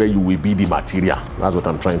position where you will be the material. That's what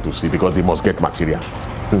I'm trying to say, because they must get material.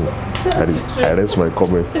 I rest my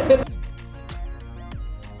comment.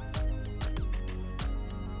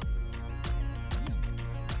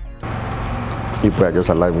 People are just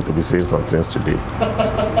allowing me to be saying some things today.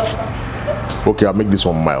 Okay, I'll make this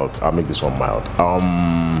one mild.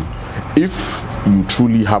 If you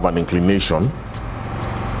truly have an inclination,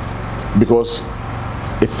 because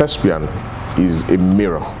a thespian is a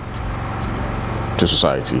mirror to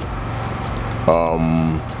society.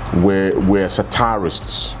 We're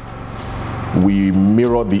satirists. We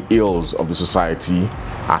mirror the ills of the society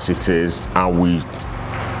as it is, and we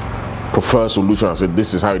prefer solutions and say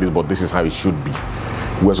this is how it is, but this is how it should be.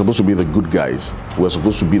 We're supposed to be the good guys. We're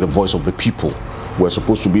supposed to be the voice of the people. We're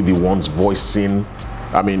supposed to be the ones voicing,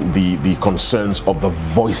 the concerns of the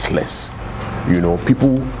voiceless. You know,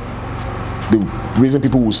 the reason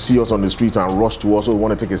people will see us on the streets and rush to us,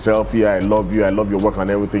 want to take a selfie, I love you, I love your work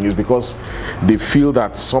and everything, is because they feel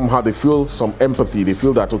that somehow, they feel some empathy. They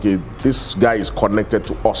feel that, okay, this guy is connected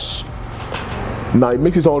to us. Now, it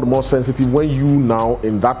makes it all the more sensitive when you now,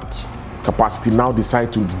 in that capacity, now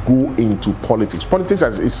decide to go into politics. Politics,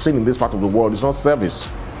 as is seen in this part of the world, is not service.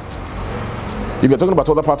 If you're talking about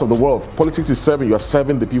other parts of the world, politics is serving. You are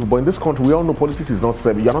serving the people. But in this country, we all know politics is not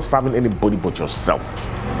serving. You're not serving anybody but yourself.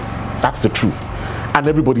 That's the truth. And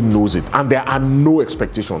everybody knows it. And there are no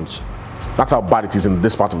expectations. That's how bad it is in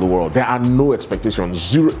this part of the world. There are no expectations.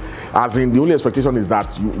 Zero. As in, the only expectation is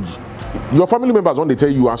that Your family members, when they tell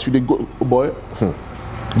you, as you they go, oh boy,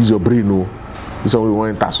 use your brain, no. This one we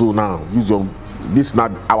want to tassel now. Use your, this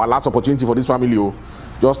not our last opportunity for this family, oh.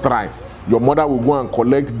 Just try. Your mother will go and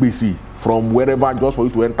collect BC from wherever just for you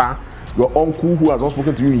to enter. Your uncle who has not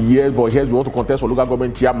spoken to you in years, but here's you want to contest for local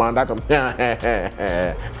government chairman. That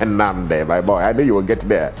and I'm there, my boy. I know you will get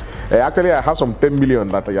there. Actually, I have some 10 million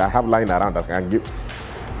that I have lying around that I can give.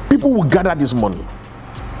 People will gather this money.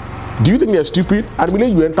 Do you think they're stupid? And when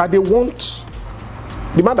you enter, they want.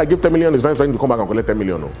 The man that gave 10 million is not trying to come back and collect 10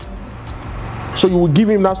 million. No. So you will give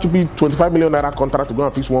him that stupid 25 million naira contract to go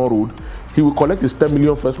and fix one road. He will collect his 10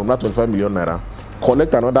 million first from that 25 million naira.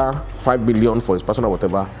 Collect another 5 million for his personal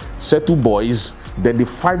whatever. Settle boys. Then the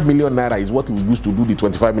 5 million naira is what he will use to do the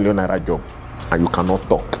 25 million naira job. And you cannot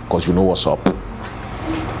talk because you know what's up.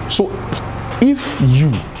 So if you,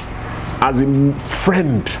 as a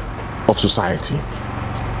friend of society,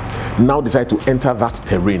 now decide to enter that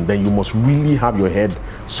terrain, then you must really have your head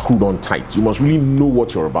screwed on tight. You must really know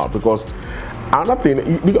what you're about, because another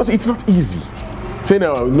thing, because it's not easy saying,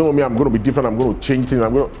 no, me, I'm going to be different, I'm going to change things,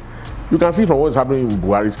 you can see from what's happening in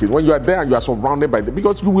Buhari's case, when you are there and you are surrounded by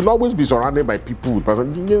because you will always be surrounded by people with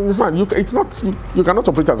person. You cannot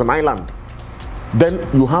operate as an island. Then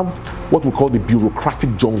you have what we call the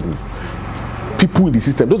bureaucratic jungle. People in the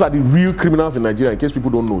system, those are the real criminals in Nigeria, in case people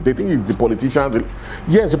don't know. They think it's the politicians.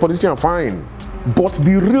 Yes, the politicians are fine, but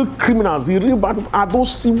the real criminals, the real bad, are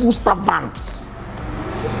those civil servants.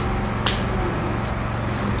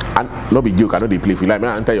 And no big joke, I know they play. If you like,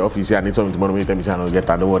 I enter your office here, I need something tomorrow, tell me, I don't get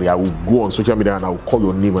that, don't worry, I will go on social media and I will call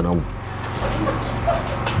your name and I will.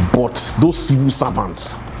 But those civil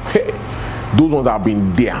servants, hey, those ones that have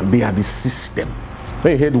been there, they are the system.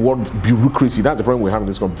 When you hear the word bureaucracy, that's the problem we have in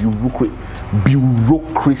this country.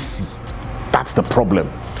 Bureaucracy. That's the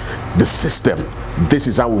problem. The system. This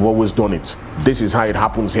is how we've always done it. This is how it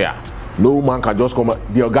happens here. No man can just come.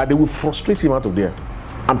 They will frustrate him out of there.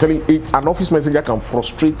 I'm telling you, an office messenger can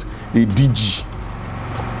frustrate a DG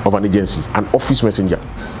of an agency. An office messenger.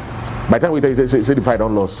 By the time we tell you, say the file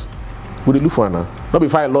don't loss. Would they look for now? Not be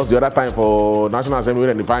file lost the other time for National Assembly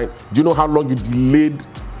and the file. Do you know how long you delayed?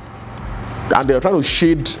 And they are trying to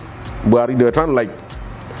shade Buhari. They are trying to like.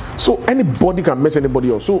 So anybody can mess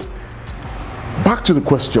anybody up. So back to the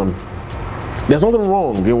question. There's nothing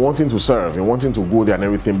wrong in wanting to serve, in wanting to go there and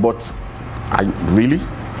everything. But are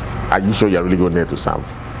you sure you're really going there to serve?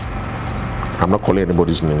 I'm not calling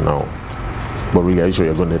anybody's name now. But really, are you sure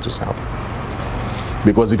you're going there to serve?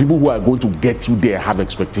 Because the people who are going to get you there have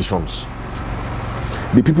expectations.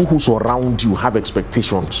 The people who surround you have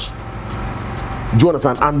expectations. Do you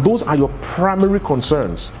understand? And those are your primary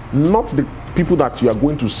concerns, not the people that you are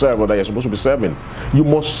going to serve or that you're supposed to be serving. You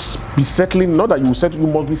must be settling, not that you settle, you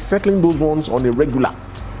must be settling those ones on a regular.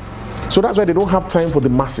 So that's why they don't have time for the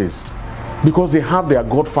masses, because they have their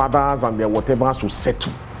godfathers and their whatevers to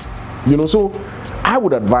settle. You know, so I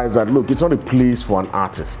would advise that, look, it's not a place for an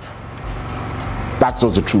artist. That's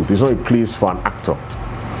just the truth. It's not a place for an actor.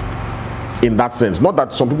 In that sense, not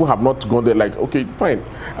that some people have not gone there like, okay, fine.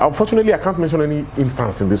 Unfortunately, I can't mention any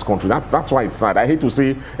instance in this country. That's why it's sad. I hate to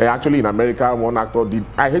say, actually in America, one actor did.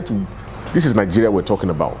 This is Nigeria we're talking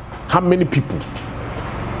about. How many people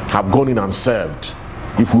have gone in and served?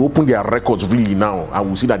 If we open their records really now, I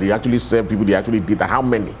will see that they actually served people, they actually did that. How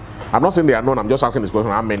many? I'm not saying they are none, I'm just asking this question,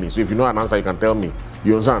 how many? So if you know an answer, you can tell me.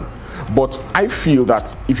 You understand? But I feel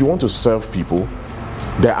that if you want to serve people,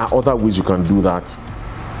 there are other ways you can do that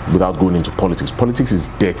without going into politics. Politics is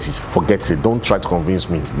dirty. Forget it. Don't try to convince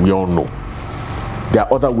me. We all know. There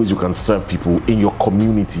are other ways you can serve people in your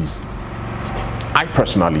communities. I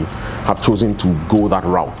personally have chosen to go that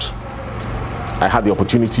route. I had the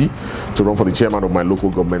opportunity to run for the chairman of my local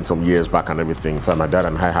government some years back and everything. In fact, my dad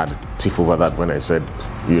and I had a tiff over that when I said,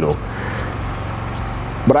 you know.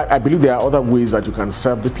 But I believe there are other ways that you can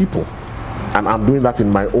serve the people. And I'm doing that in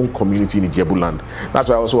my own community in Ijebu land. That's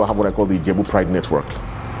why I also have what I call the Ijebu Pride Network.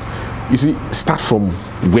 You see, start from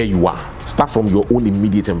where you are. Start from your own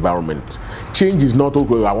immediate environment. Change is not,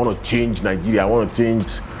 okay, I want to change Nigeria, I want to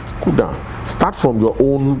change. Cool down. Start from your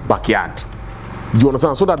own backyard. Do you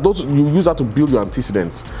understand? So that you use that to build your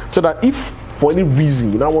antecedents. So that if for any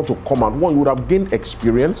reason you now want to come out, one, you would have gained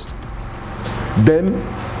experience. Then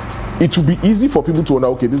it will be easy for people to know,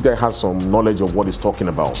 okay, this guy has some knowledge of what he's talking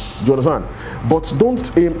about. Do you understand? But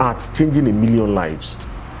don't aim at changing a million lives.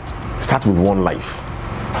 Start with one life.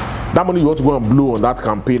 That money you want to go and blow on that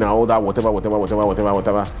campaign and all that, whatever.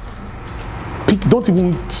 Don't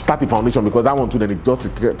even start a foundation, because that one too, then it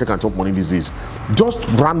just take and chop money these days. Just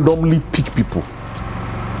randomly pick people.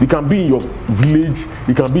 It can be in your village,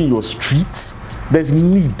 it can be in your streets. There's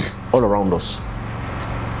need all around us.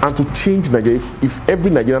 And to change Nigeria, if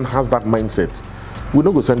every Nigerian has that mindset, we're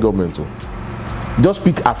not going to send government to. Just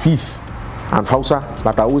pick Afis and Hausa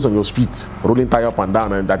that are always on your street, rolling tire up and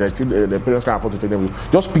down, and that the parents can't afford to take them.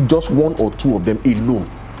 Just pick just one or two of them alone,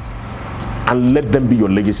 and let them be your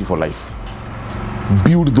legacy for life.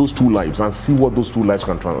 Build those two lives and see what those two lives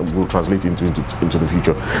will translate into the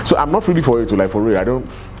future. So I'm not really for it to, like, for real.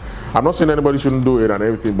 I'm not saying anybody shouldn't do it and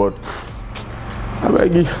everything, but I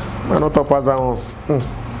beg you, I'm not top as I want.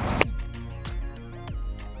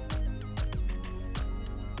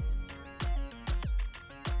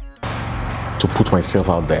 To put myself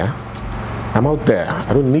out there, I'm out there.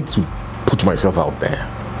 I don't need to put myself out there.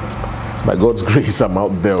 By God's grace, I'm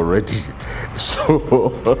out there already. So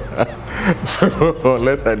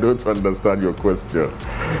unless I don't understand your question,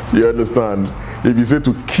 you understand? If you say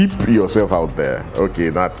to keep yourself out there, okay,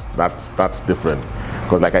 that's different.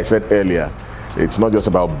 Because like I said earlier, it's not just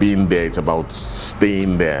about being there, it's about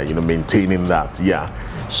staying there, you know, maintaining that. Yeah.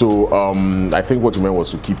 So I think what you meant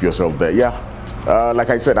was to keep yourself there. Yeah. Like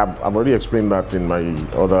I said, I've already explained that in my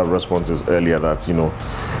other responses earlier, that, you know,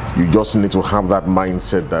 you just need to have that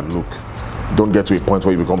mindset that, look, don't get to a point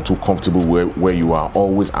where you become too comfortable where you are.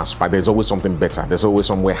 Always aspire. There's always something better. There's always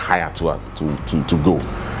somewhere higher to go.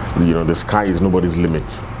 You know, the sky is nobody's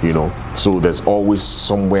limit, you know. So there's always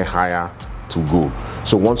somewhere higher to go.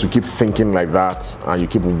 So once you keep thinking like that and you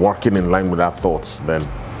keep working in line with that thoughts, then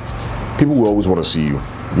people will always want to see you.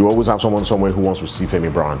 You always have someone somewhere who wants to see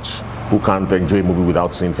Femi Branch, who can't enjoy a movie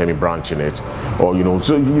without seeing Femi Branch in it, or, you know.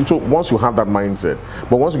 So once you have that mindset,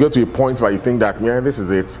 but once you get to a point that you think that, man, this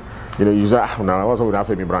is it, you know, you say, no, I was without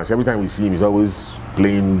Femi Branch. Every time we see him, he's always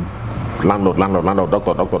playing landlord,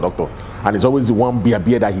 doctor, and it's always the one beer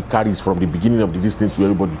that he carries from the beginning of the distance to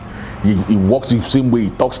everybody. He walks the same way, he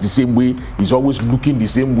talks the same way, he's always looking the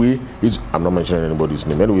same way. I'm not mentioning anybody's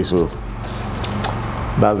name anyway, so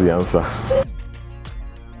that's the answer.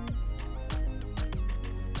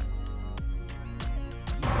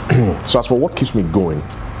 So as for what keeps me going,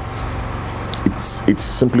 it's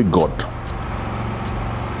simply God.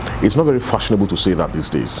 It's not very fashionable to say that these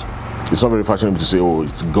days. It's not very fashionable to say, oh,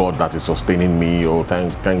 it's God that is sustaining me, or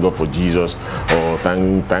thank God for Jesus, or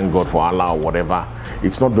thank God for Allah, or whatever.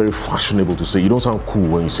 It's not very fashionable to say. You don't sound cool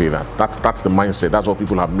when you say that. That's the mindset. That's what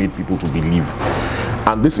people have made people to believe.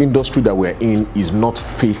 And this industry that we're in is not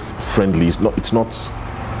faith friendly. It's not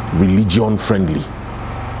religion friendly.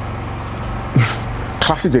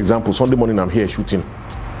 Classic example, Sunday morning I'm here shooting.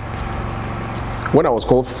 When I was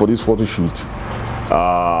called for this photo shoot,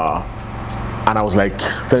 and I was like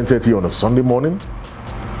 10:30 on a Sunday morning,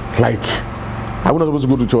 like, I was not supposed to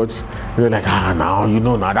go to church. They're like, now, you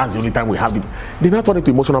know, now that's the only time we have it. They now turn it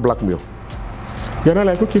to emotional blackmail. You're not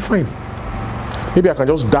like, okay, fine. Maybe I can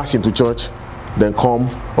just dash into church, then come,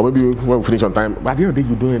 or maybe when we finish on time. But at the end of the day,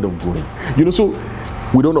 you don't end up going. You know, so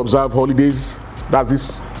we don't observe holidays. That's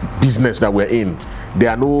this business that we're in. There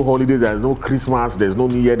are no holidays, there's no Christmas, there's no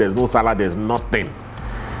New Year, there's no Salah, there's nothing.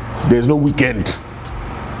 There's no weekend.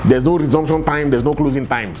 There's no resumption time, there's no closing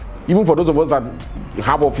time. Even for those of us that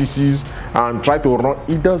have offices and try to run,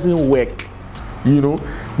 it doesn't work. You know,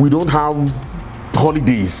 we don't have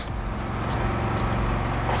holidays,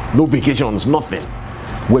 no vacations, nothing.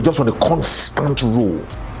 We're just on a constant roll,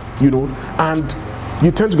 you know, and you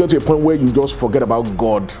tend to get to a point where you just forget about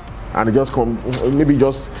God, and it just comes, maybe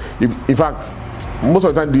just, in fact, most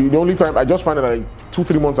of the time, the only time I just find that, like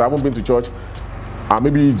 2-3 months I haven't been to church, and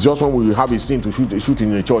maybe it's just when we have a scene to shoot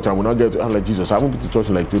in a church and we not get to, I'm like, Jesus, I haven't been to church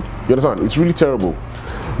in like 2. You understand? It's really terrible.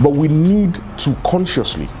 But we need to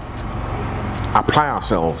consciously apply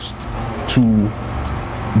ourselves to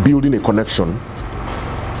building a connection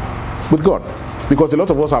with God, because a lot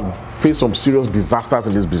of us have faced some serious disasters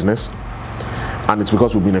in this business, and it's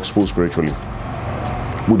because we've been exposed spiritually.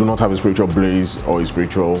 We do not have a spiritual blaze or a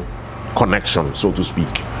spiritual connection, so to speak.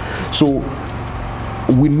 So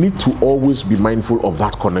we need to always be mindful of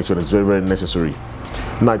that connection. It's very, very necessary.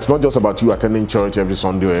 Now, it's not just about you attending church every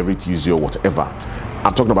Sunday or every Tuesday or whatever.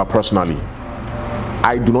 I'm talking about personally.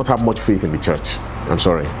 I do not have much faith in the church. I'm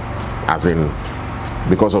sorry, as in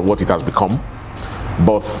because of what it has become.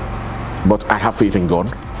 But I have faith in God,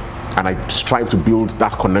 and I strive to build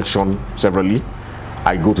that connection severally.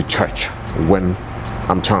 I go to church when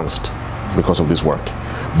I'm chanced because of this work,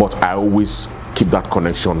 but I always keep that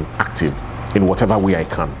connection active in whatever way I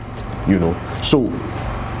can, you know. So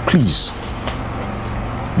please,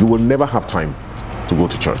 you will never have time to go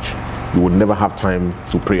to church. You will never have time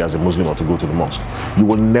to pray as a Muslim or to go to the mosque. You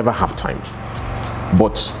will never have time.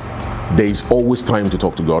 But there is always time to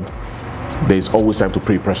talk to God. There is always time to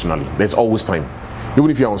pray personally. There's always time. Even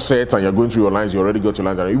if you're on set and you're going through your lines, you already got your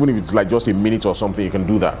lines, and even if it's like just a minute or something, you can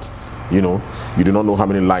do that. You know, you do not know how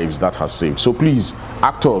many lives that has saved. So please,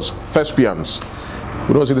 actors, thespians,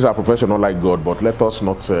 we don't say this is our profession, not like God, but let us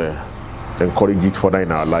not encourage it further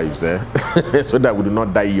in our lives, so that we do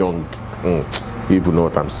not die young. People know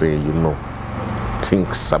what I'm saying, you know.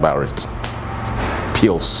 Thinks about it.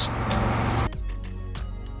 Pills.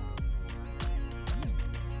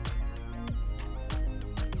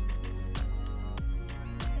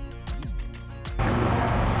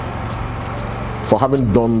 For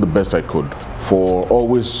having done the best I could, for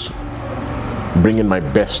always bringing my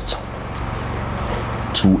best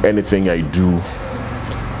to anything I do.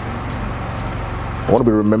 I want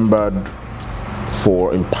to be remembered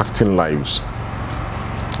for impacting lives.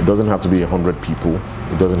 It doesn't have to be 100 people.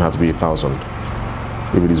 It doesn't have to be 1,000.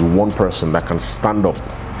 If it is one person that can stand up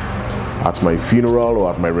at my funeral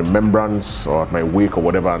or at my remembrance or at my wake or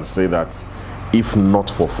whatever and say that if not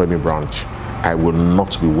for Femi Branch, I will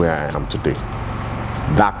not be where I am today.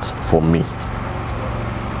 That for me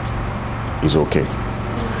is okay.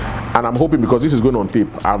 And I'm hoping, because this is going on tape,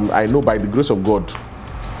 I know by the grace of God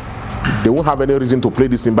they won't have any reason to play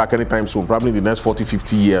this thing back anytime soon, probably in the next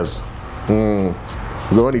 40-50 years.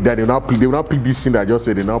 Because when he died, they will now pick this scene that I just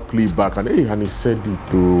said, they now play it back, and hey, and he said it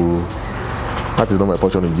too. That is not my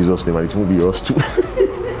portion in Jesus' name, and it won't be yours too.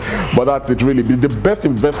 But that's it, really. The best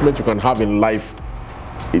investment you can have in life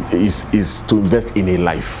is to invest in a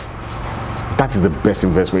life. That is the best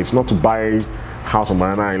investment. It's not to buy house on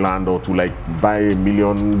Banana Island, or to like buy $1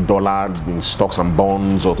 million in stocks and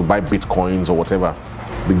bonds, or to buy bitcoins or whatever.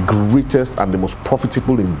 The greatest and the most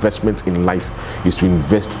profitable investment in life is to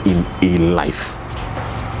invest in a life.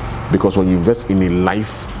 Because when you invest in a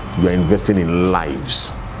life, you are investing in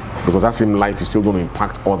lives. Because that same life is still going to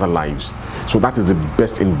impact other lives. So that is the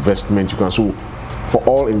best investment you can. So for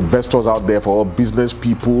all investors out there, for all business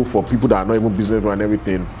people, for people that are not even business and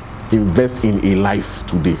everything, invest in a life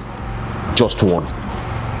today. Just one.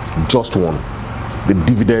 Just one. The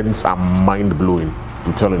dividends are mind-blowing,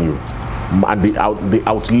 I'm telling you. And they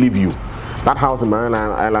outlive you. That house in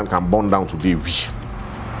Banana Island can burn down today.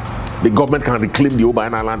 The government can reclaim the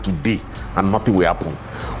Banana Island today and nothing will happen.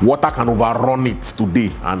 Water can overrun it today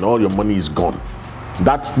and all your money is gone.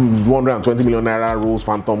 That 120 million naira Rolls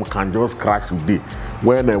Phantom can just crash today.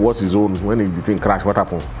 When the thing crashed, what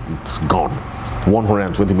happened? It's gone.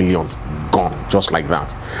 120 million gone, just like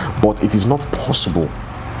that. But it is not possible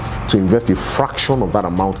to invest a fraction of that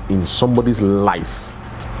amount in somebody's life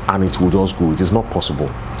and it will just go. It is not possible.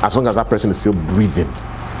 As long as that person is still breathing,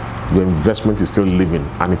 your investment is still living,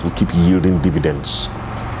 and it will keep yielding dividends.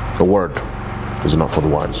 The word is not for the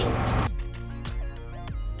wise.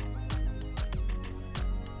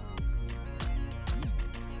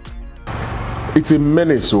 It's a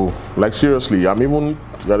menace, so like seriously, you're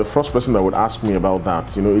the first person that would ask me about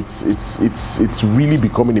that. You know, it's really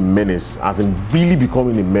becoming a menace, as in really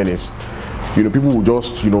becoming a menace. You know, people will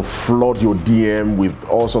just, you know, flood your DM with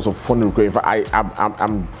all sorts of funny requests.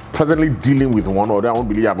 I'm presently dealing with one, or I won't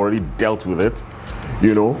believe I've already dealt with it,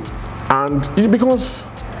 you know. And because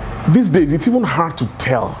these days it's even hard to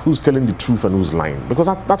tell who's telling the truth and who's lying, because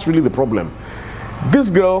that's really the problem. This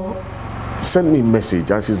girl sent me a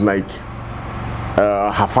message and she's like,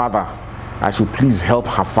 her father, I should please help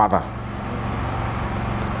her father.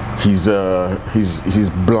 He's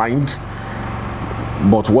blind.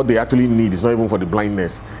 But what they actually need is not even for the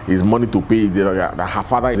blindness, is money to pay. Her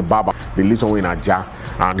father is a barber. They live somewhere in Aja,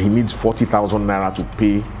 and he needs 40,000 naira to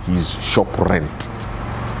pay his shop rent.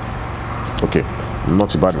 Okay,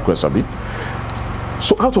 not a bad request, Abi.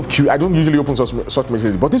 So out of curiosity, I don't usually open such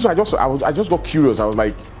messages, but this one I just got curious. I was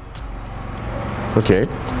like, okay.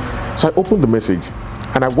 So I opened the message,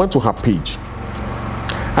 and I went to her page,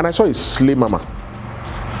 and I saw a slay mama.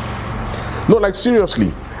 No, like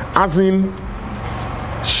seriously, as in,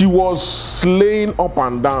 she was slaying up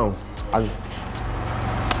and down.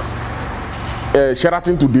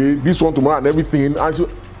 Sheraton today, this one tomorrow, and everything.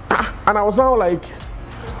 And I was now like,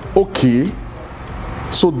 okay,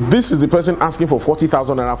 so this is the person asking for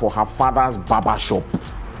 40,000 naira for her father's barber shop.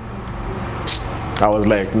 I was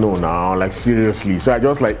like, no, like seriously. So I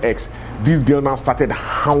just like, this girl now started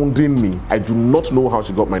hounding me. I do not know how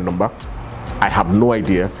she got my number. I have no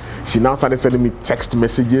idea. She now started sending me text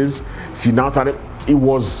messages. It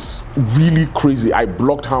was really crazy. I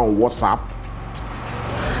blocked her on WhatsApp.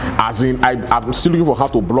 As in, I'm still looking for how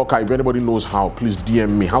to block her. If anybody knows how, please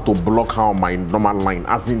DM me how to block her on my normal line.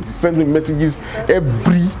 As in, send me messages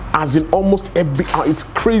almost every hour. It's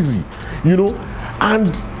crazy, you know.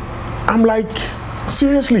 And I'm like,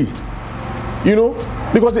 seriously, you know,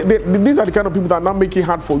 because these are the kind of people that now make it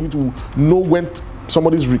hard for you to know when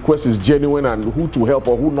somebody's request is genuine and who to help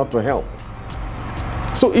or who not to help.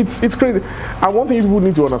 So it's crazy. And one thing people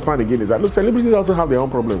need to understand again is that, look, celebrities also have their own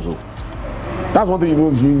problems. So that's one thing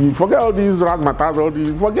you forget all these razzmatazz, all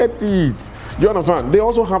these, forget it. You understand? They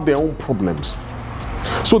also have their own problems.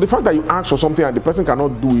 So the fact that you ask for something and the person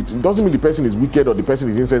cannot do it, it doesn't mean the person is wicked or the person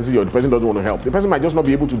is insensitive or the person doesn't want to help. The person might just not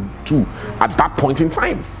be able to do at that point in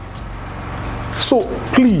time. So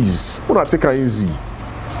please, don't take it easy.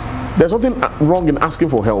 There's nothing wrong in asking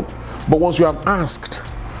for help, but once you have asked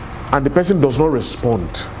and the person does not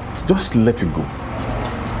respond, just let it go.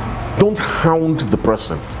 Don't hound the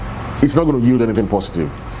person. It's not going to yield anything positive.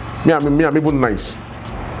 I'm even nice.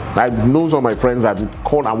 I know some of my friends that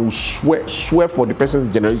call, I will swear for the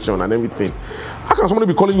person's generation and everything. How can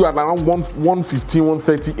somebody be calling you at around 1:15,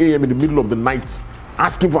 1:30 a.m. in the middle of the night,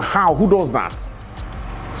 asking for how? Who does that?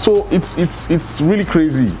 So it's really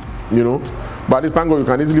crazy, you know. But this time you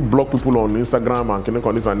can easily block people on Instagram and connect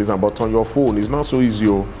on this and this, but on your phone it's not so easy.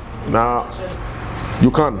 Now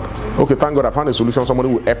you can. Okay, thank God I found a solution. Somebody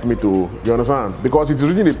will help me to, you understand? Because it's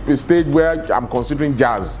reaching a stage where I'm considering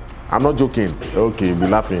jazz. I'm not joking. Okay, be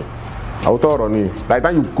laughing. I will tell on you. Like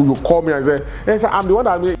that you call me and say, hey, sir, I'm the one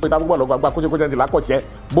that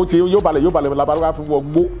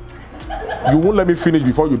you won't let me finish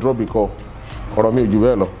before you drop the call. Or me, you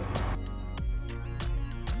will.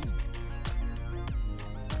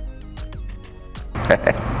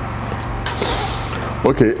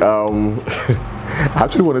 Okay, I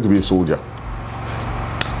actually wanted to be a soldier.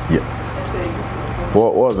 Yeah.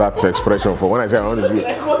 What was that expression for? When I say I want to be,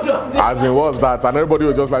 as in what's that? And everybody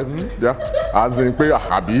was just like, yeah. As in,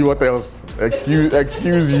 happy. What else?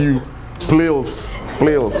 Excuse you, players.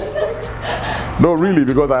 No, really,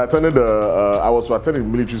 because I attended I was attending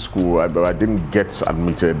military school, but I didn't get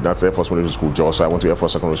admitted. That's Air Force Military School, Jos. So I went to Air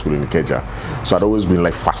Force Secondary School in Ikeja. So I'd always been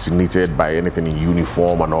like fascinated by anything in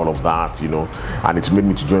uniform and all of that, you know. And it's made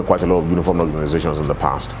me to join quite a lot of uniform organizations in the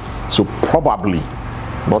past. So probably,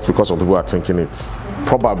 not because some people are thinking it,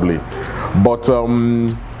 probably, but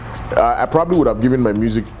I probably would have given my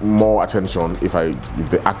music more attention if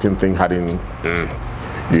the acting thing hadn't.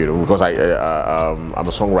 You know, because I'm a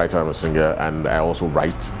songwriter, I'm a singer, and I also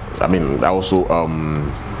write. I mean, I also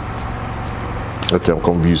okay, I'm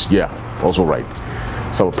confused. Yeah, also write.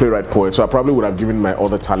 So I'm a playwright, poet. So I probably would have given my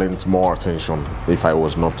other talents more attention if I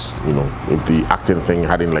was not, you know, if the acting thing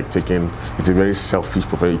hadn't like taken. It's a very selfish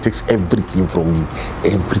profession. It takes everything from you,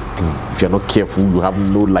 everything. If you're not careful, you have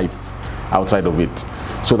no life outside of it.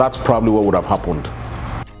 So that's probably what would have happened.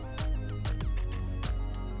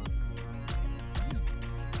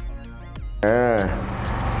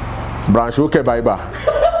 Branch, okay, bye bye.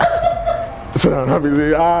 So I'm happy to say,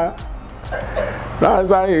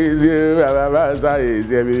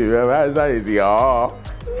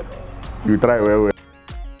 you try well.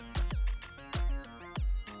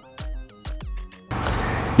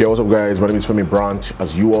 Yeah, what's up, guys? My name is Femi Branch,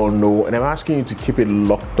 as you all know, and I'm asking you to keep it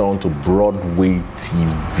locked on to Broadway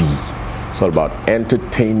TV. It's all about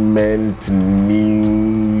entertainment,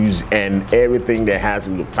 news, and everything that has to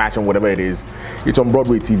do with fashion, whatever it is. It's on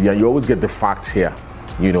Broadway TV, and you always get the facts here.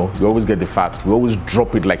 You know, you always get the facts. We always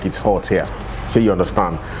drop it like it's hot here. So you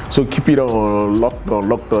understand. So keep it on locked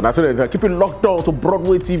on. That's it. Keep it locked on to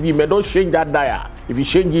Broadway TV, man. Don't change that dial. If you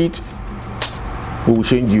change it, we will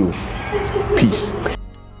change you. Peace.